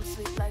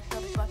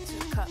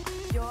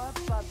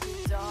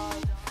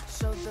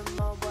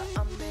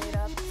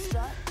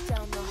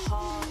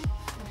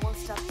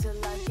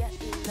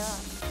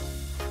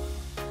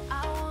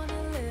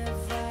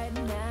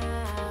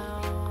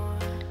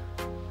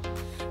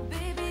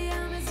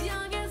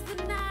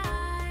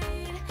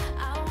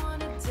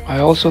 I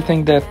also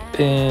think that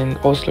in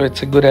Oslo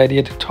it's a good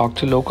idea to talk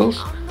to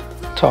locals,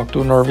 talk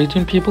to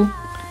Norwegian people,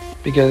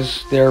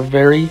 because they're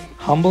very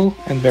humble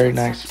and very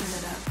nice.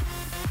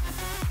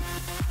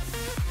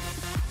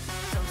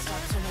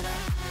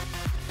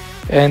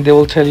 And they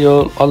will tell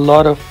you a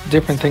lot of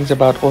different things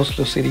about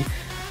Oslo city,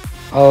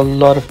 a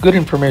lot of good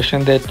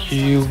information that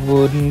you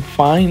wouldn't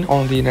find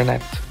on the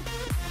internet.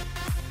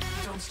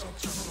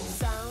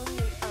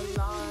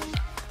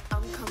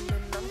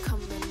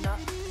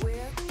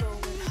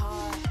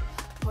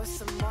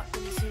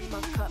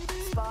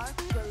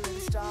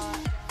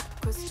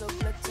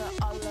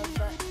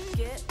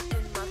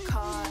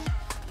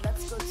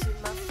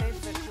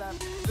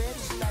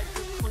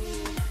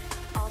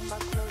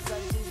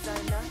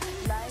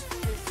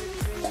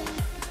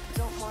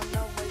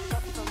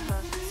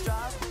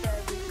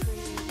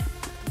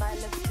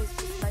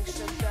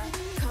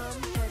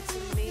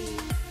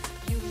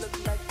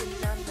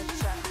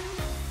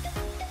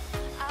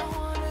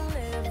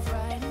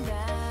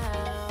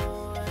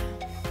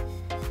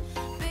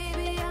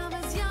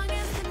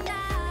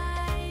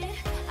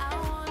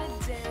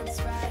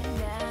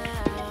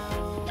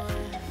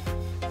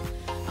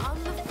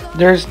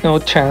 There's no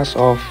chance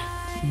of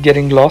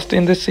getting lost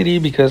in the city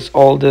because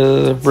all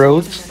the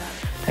roads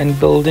and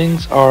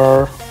buildings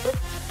are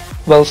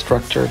well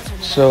structured.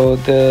 So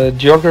the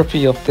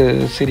geography of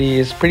the city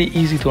is pretty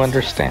easy to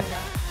understand.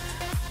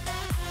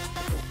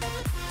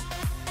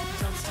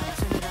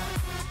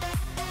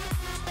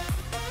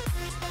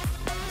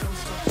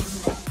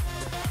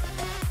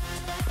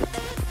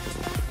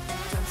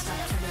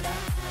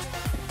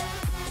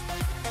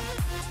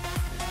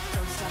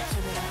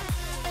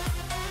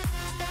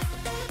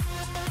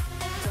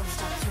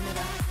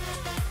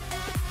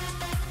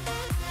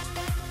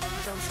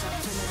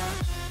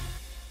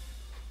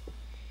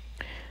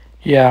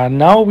 Yeah,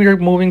 now we're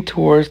moving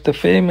towards the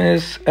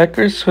famous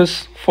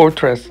Eckershus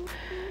fortress.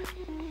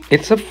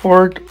 It's a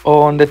fort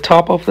on the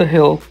top of the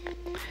hill,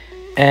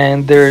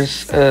 and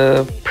there's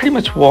pretty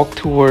much walk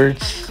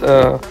towards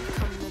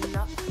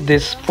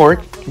this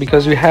fort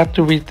because we have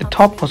to reach the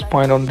topmost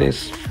point on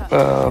this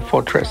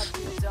fortress.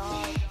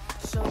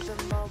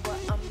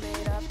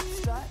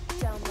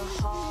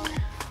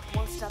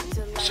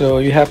 So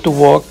you have to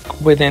walk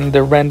within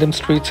the random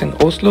streets in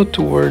Oslo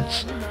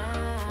towards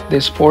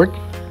this fort.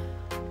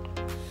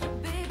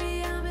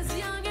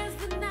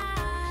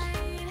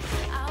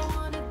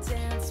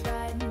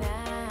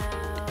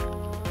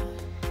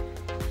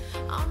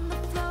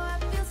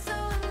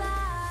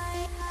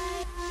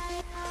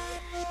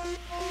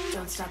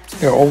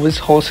 There are always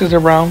horses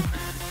around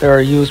that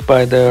are used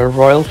by the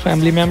royal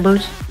family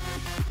members.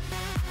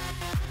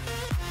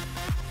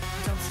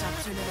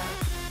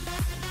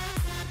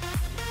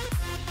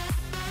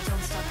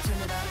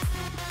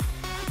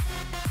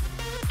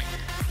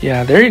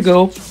 Yeah, there you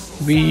go.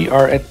 We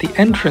are at the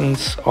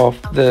entrance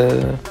of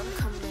the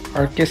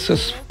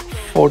Eckershus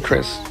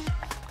fortress.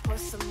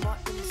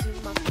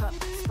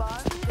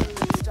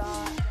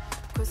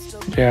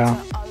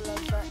 Yeah.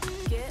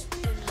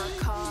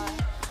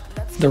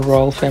 The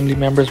royal family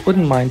members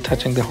wouldn't mind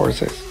touching the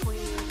horses.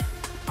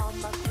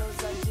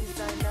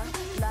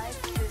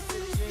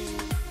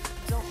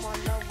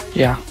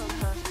 Yeah,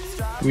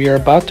 we are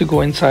about to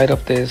go inside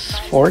of this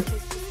fort.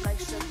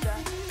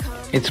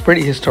 It's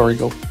pretty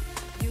historical.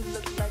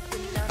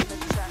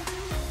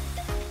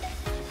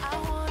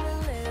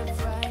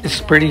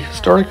 It's pretty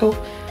historical,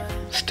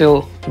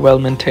 still well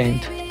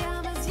maintained.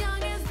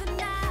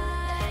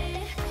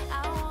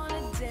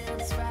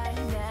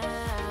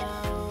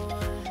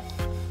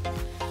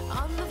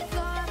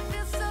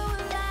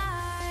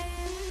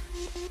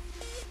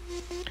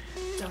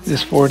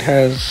 This fort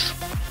has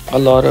a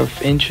lot of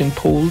ancient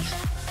pools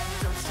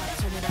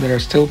that are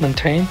still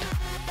maintained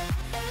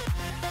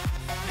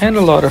and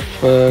a lot of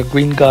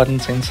green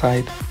gardens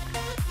inside.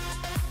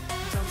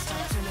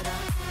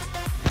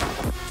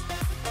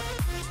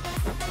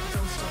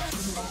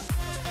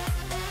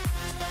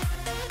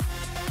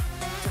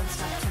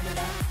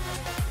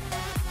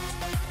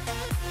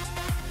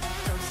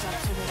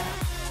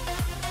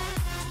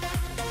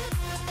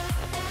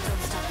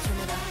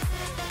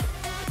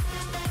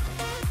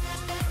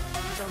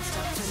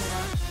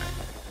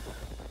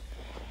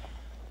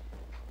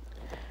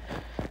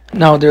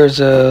 Now there's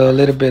a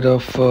little bit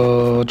of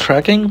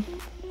trekking.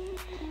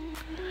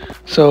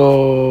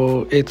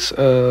 So it's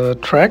a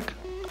trek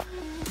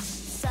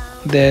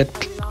that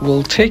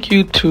will take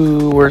you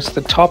towards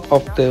the top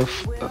of the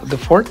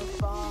fort.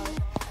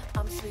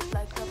 I'm sweet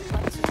like a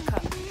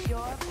buttercup.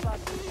 You're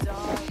bubbly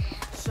dog.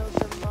 Show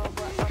them all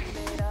what I'm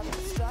made of.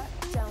 Strut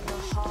down the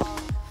hall.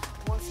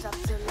 Won't stop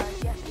till I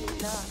get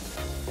enough.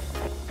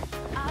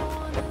 I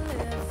wanna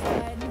live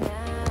right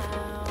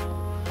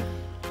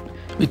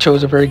now. We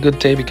chose a very good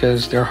day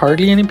because there are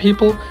hardly any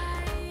people.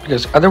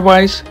 Because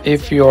otherwise,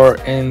 if you're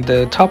in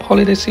the top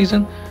holiday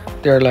season,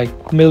 there are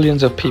like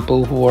millions of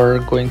people who are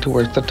going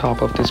towards the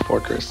top of this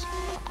fortress,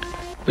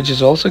 which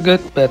is also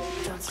good. But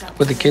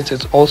with the kids,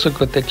 it's also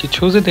good that you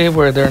choose a day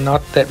where there are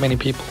not that many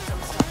people.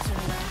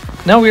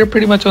 Now we are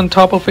pretty much on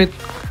top of it.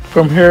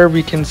 From here,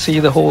 we can see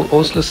the whole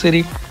Oslo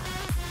city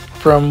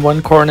from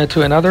one corner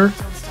to another.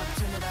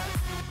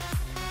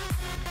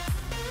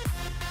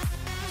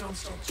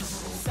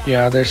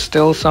 Yeah, there's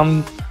still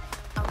some.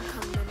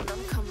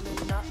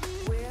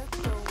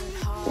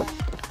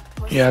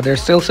 Yeah,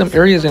 there's still some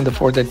areas in the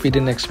fort that we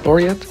didn't explore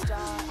yet.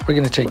 We're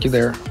gonna take you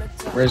there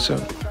very soon.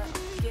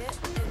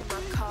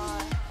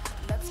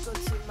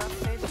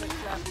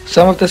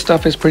 Some of the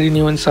stuff is pretty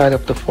new inside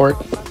of the fort.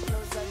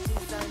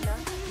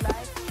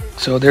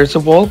 So there's a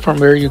wall from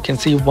where you can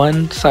see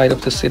one side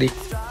of the city.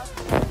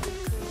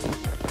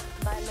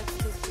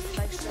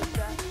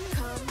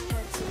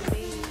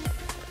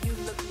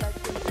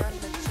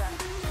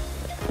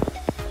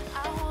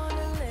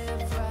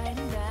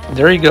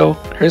 There you go,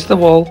 here's the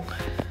wall.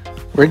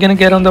 We're gonna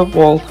get on the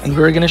wall and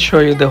we're gonna show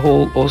you the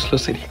whole Oslo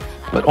city,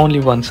 but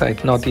only one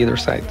side, not the other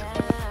side.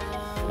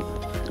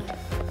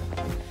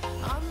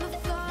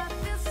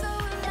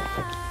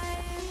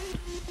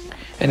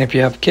 And if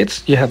you have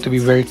kids, you have to be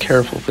very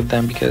careful with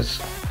them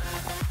because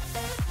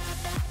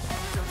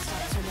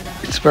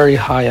it's very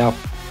high up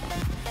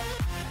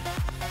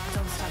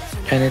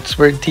and it's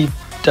very deep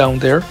down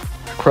there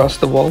across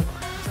the wall.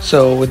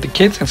 So with the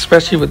kids,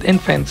 especially with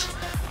infants,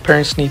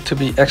 parents need to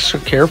be extra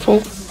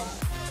careful.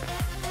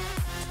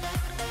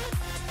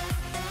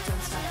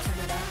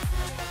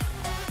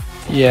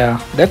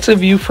 Yeah, that's a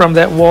view from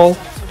that wall.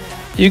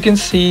 You can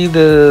see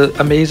the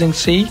amazing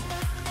sea,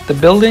 the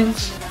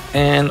buildings,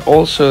 and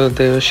also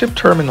the ship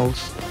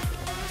terminals.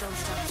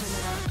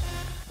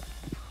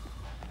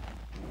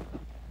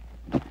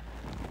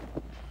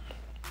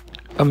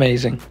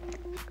 Amazing.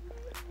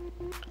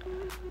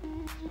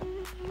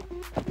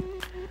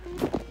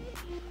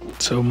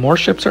 So more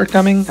ships are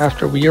coming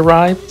after we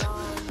arrived.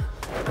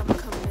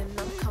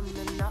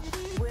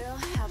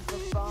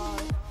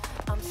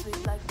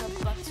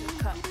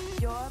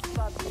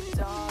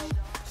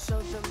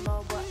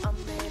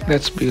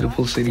 That's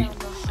beautiful city.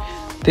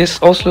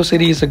 This Oslo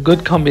city is a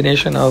good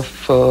combination of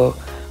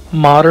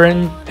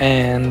modern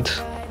and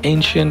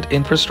ancient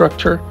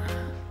infrastructure.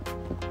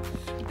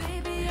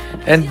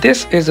 And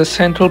this is a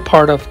central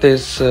part of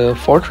this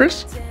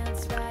fortress.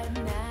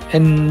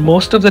 And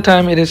most of the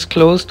time it is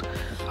closed.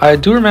 I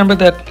do remember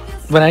that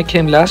when I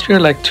came last year,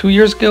 like 2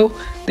 years ago,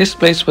 this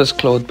place was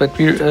closed. But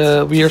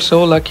we are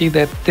so lucky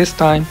that this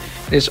time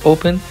it is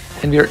open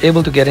and we are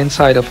able to get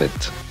inside of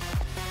it.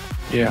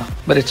 Yeah,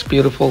 but it's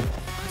beautiful.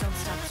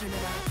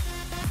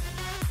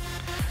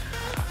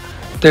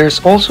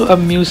 There's also a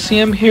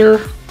museum here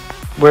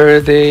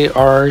where they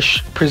are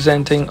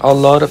presenting a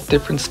lot of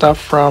different stuff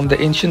from the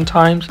ancient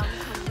times,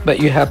 but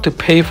you have to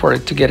pay for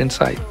it to get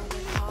inside.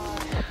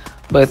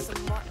 But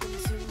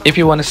if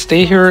you want to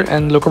stay here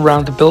and look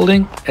around the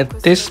building,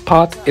 at this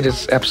spot it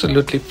is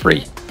absolutely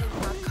free.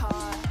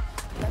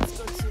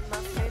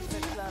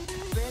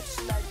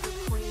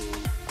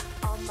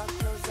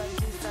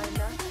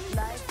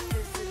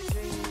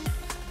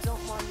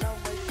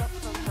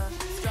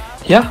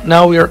 Yeah,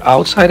 now we are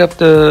outside of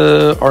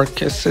the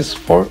Orkesis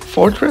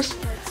fortress,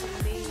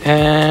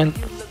 and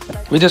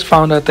we just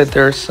found out that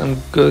there's some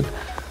good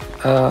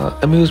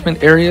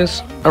amusement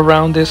areas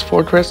around this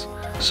fortress,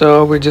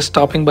 so we're just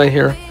stopping by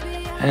here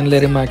and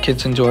letting my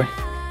kids enjoy.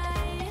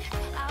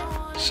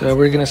 So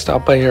we're gonna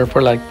stop by here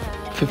for like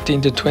 15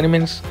 to 20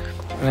 minutes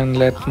and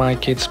let my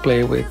kids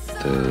play with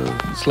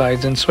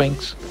slides and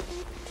swings.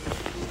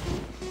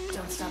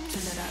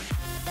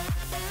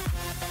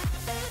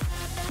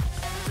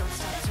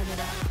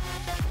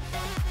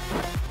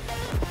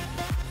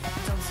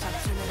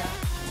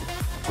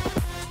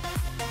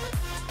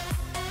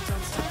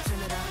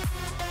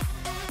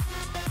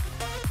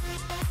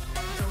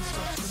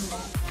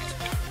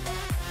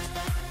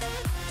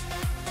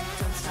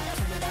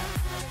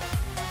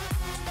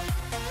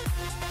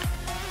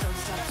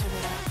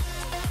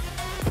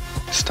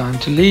 It's time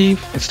to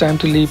leave. It's time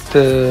to leave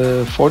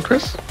the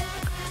fortress,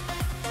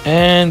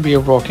 and we are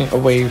walking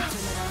away,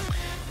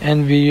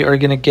 and we are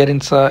gonna get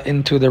inside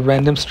into the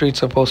random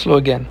streets of Oslo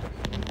again.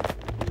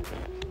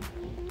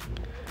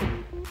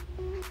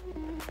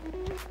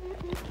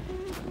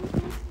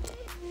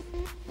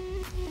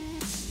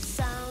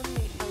 Sound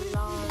the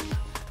alarm.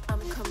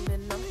 I'm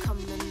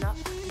coming up.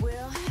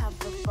 We'll have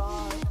a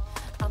ball.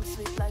 I'm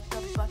sweet like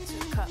a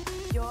buttercup.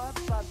 You're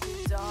bubbly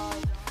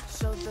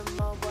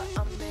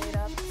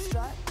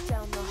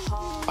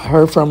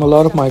heard from a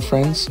lot of my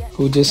friends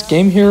who just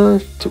came here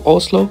to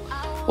Oslo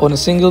on a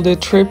single day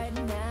trip,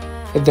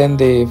 and then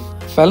they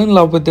fell in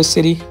love with the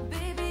city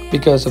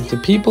because of the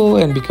people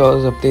and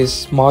because of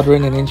this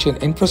modern and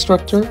ancient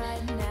infrastructure,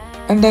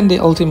 and then they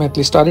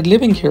ultimately started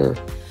living here.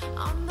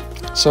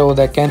 So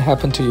that can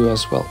happen to you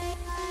as well.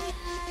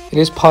 It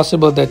is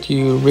possible that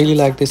you really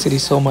like the city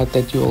so much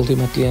that you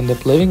ultimately end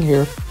up living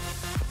here.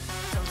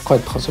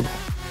 Quite possible.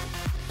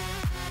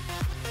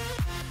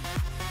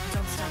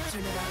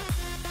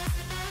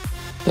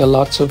 There are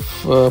lots of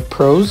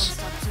pros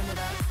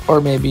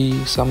or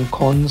maybe some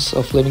cons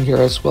of living here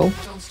as well.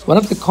 One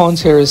of the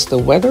cons here is the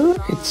weather.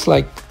 It's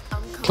like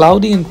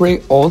cloudy and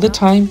gray all the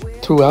time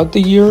throughout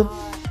the year,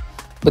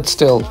 but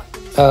still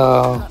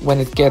when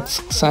it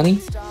gets sunny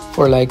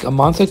for like a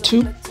month or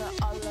two,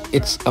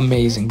 it's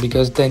amazing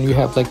because then you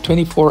have like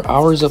 24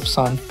 hours of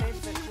sun.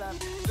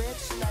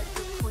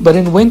 But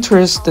in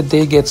winters the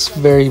day gets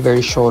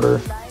very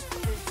shorter.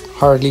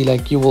 Hardly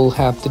like you will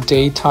have the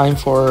daytime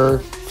for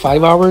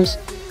 5 hours.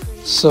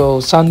 So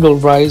sun will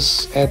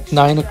rise at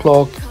 9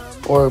 o'clock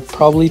or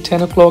probably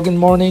 10 o'clock in the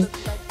morning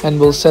and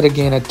will set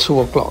again at 2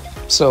 o'clock.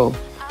 So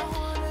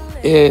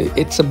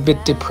it's a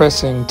bit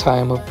depressing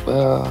time of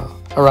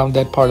around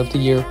that part of the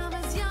year.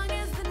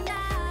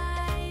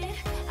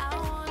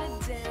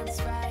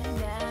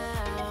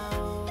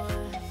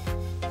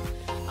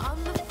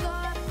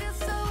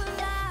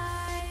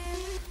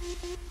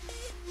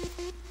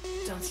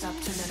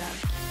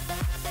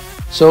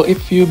 So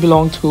if you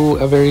belong to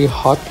a very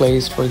hot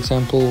place, for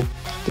example,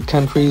 the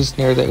countries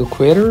near the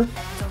equator,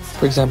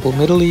 for example,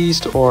 Middle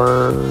East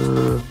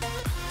or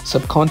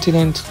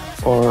subcontinent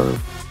or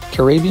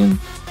Caribbean,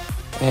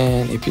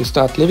 and if you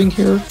start living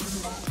here,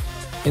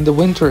 in the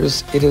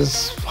winters, it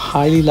is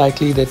highly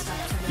likely that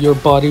your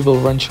body will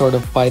run short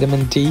of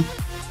vitamin D.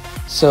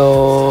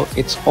 So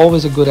it's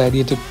always a good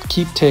idea to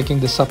keep taking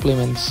the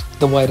supplements,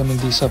 the vitamin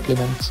D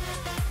supplements,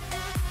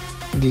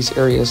 in these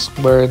areas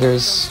where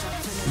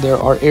there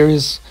are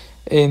areas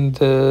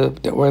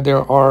where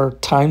there are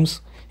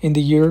times in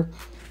the year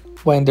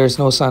when there's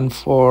no sun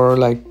for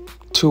like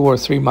 2 or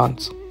 3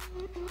 months.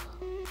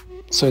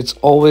 So it's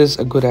always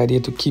a good idea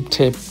to keep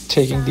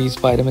taking these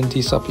vitamin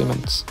D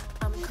supplements.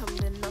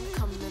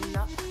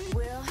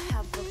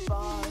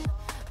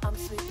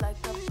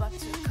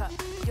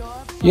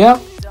 Yeah,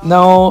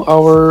 now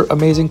our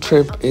amazing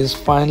trip is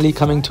finally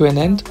coming to an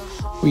end.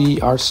 We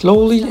are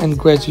slowly and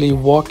gradually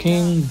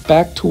walking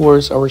back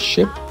towards our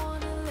ship.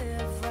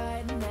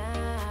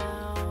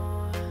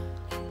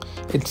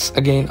 It's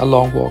again a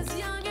long walk.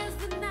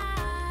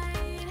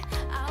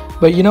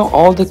 But you know,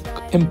 all the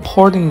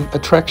important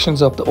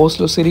attractions of the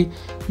Oslo city,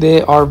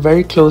 they are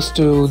very close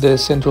to the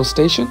central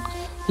station,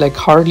 like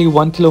hardly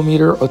 1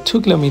 kilometer or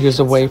 2 kilometers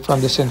away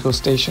from the central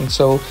station.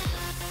 So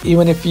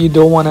even if you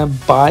don't want to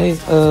buy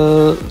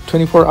a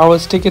 24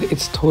 hours ticket,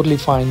 it's totally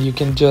fine. You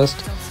can just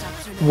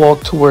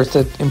walk towards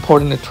that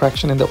important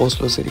attraction in the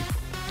Oslo city.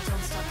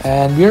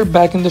 And we're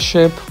back in the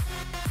ship.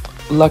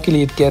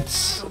 Luckily it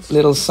gets a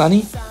little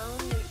sunny.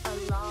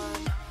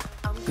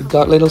 It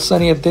got a little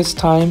sunny at this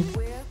time.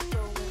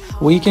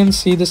 We can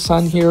see the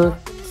sun here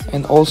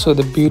and also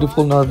the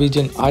beautiful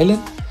Norwegian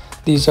island.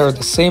 These are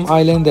the same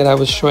island that I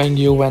was showing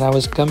you when I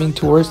was coming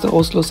towards the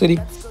Oslo city,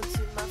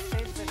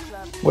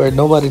 where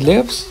nobody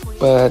lives,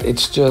 but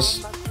it's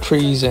just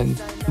trees and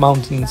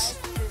mountains.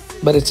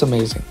 But it's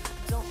amazing.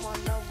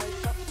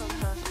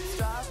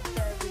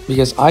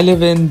 Because I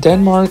live in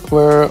Denmark,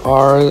 where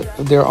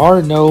there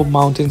are no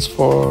mountains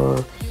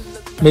for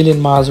a million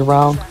miles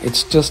around.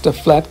 It's just a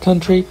flat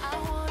country.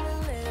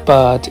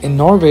 But in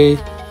Norway,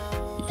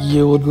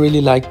 you would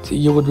really like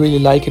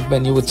it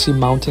when you would see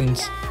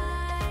mountains.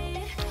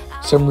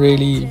 Some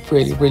really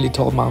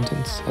tall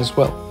mountains as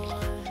well.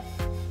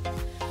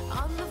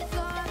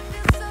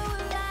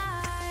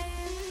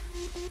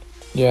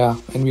 Yeah,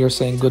 and we are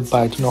saying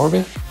goodbye to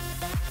Norway.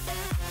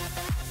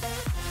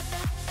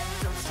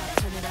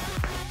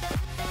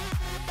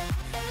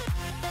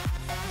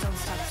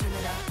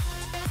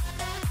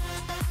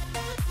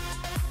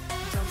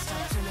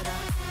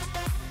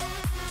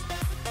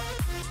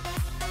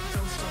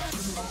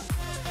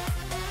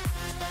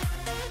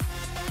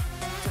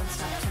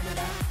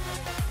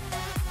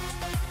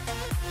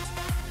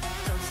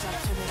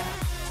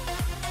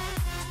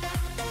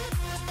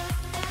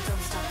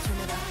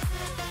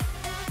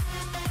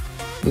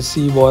 The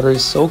seawater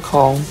is so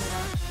calm.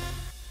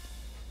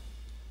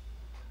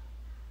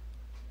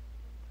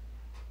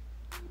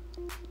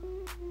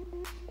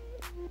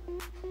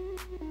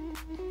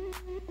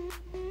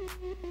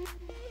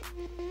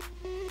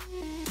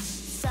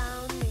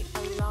 Sound the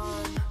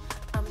alarm.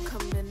 I'm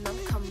coming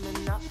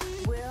up.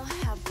 We'll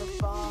have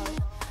a ball.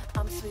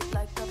 I'm sweet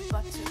like a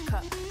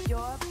buttercup. You're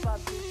a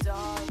Barbie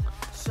doll.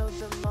 Show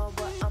them all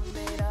what I'm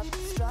made of.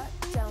 Strut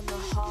down the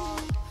hall.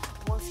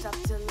 Won't stop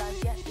till I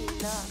get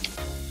enough.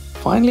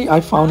 Finally, I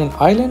found an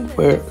island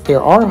where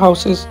there are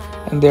houses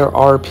and there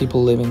are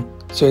people living.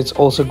 So it's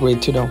also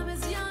great to know.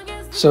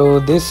 So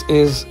this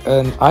is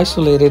an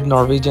isolated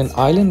Norwegian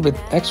island with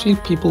actually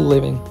people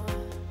living.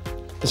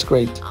 It's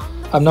great.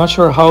 I'm not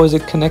sure how is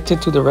it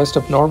connected to the rest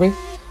of Norway.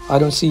 I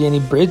don't see any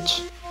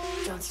bridge,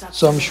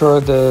 so I'm sure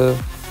the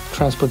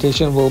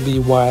transportation will be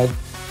via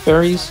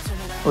ferries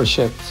or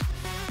ships.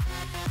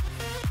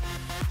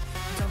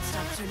 Don't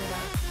stop, turn it up.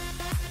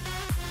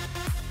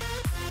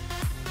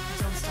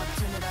 Don't stop,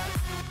 turn it up.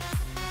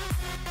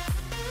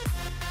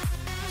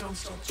 Don't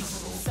stop, turn it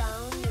up.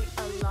 Sound the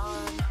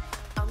alarm.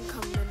 I'm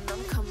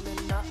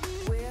coming up.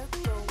 We're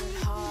going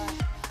hard.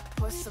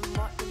 Pour some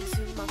more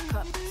into my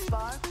cup.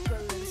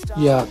 Sparkling star.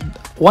 Yeah,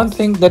 one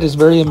thing that is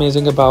very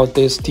amazing about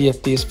this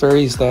DFDS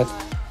ferry is that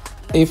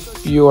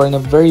if you are in a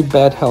very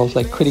bad health,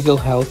 like critical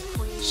health,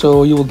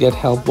 so you will get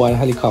help via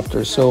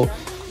helicopter. So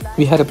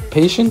we had a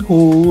person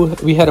who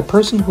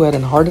had a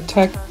heart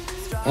attack,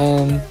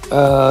 and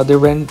the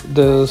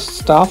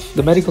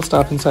medical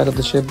staff inside of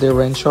the ship, they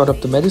ran short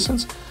of the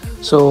medicines,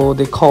 so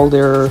they called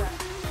their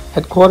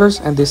headquarters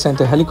and they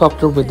sent a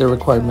helicopter with the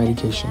required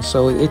medication.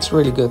 So it's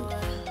really good.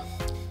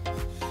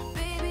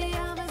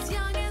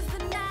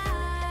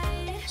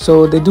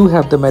 So they do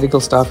have the medical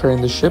staff here in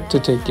the ship to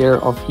take care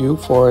of you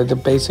for the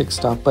basic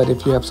stuff, but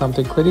if you have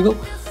something critical,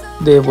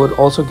 they would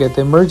also get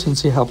the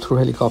emergency help through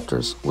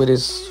helicopters, which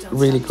is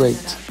really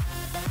great.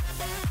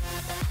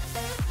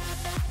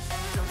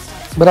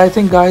 But I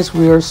think, guys,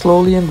 we are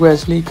slowly and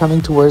gradually coming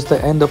towards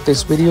the end of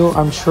this video.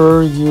 I'm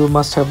sure you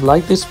must have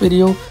liked this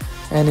video,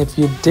 and if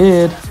you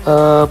did,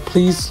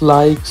 please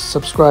like,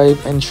 subscribe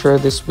and share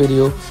this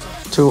video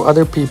to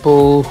other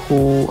people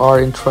who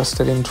are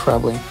interested in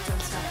traveling.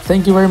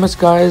 Thank you very much,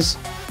 guys.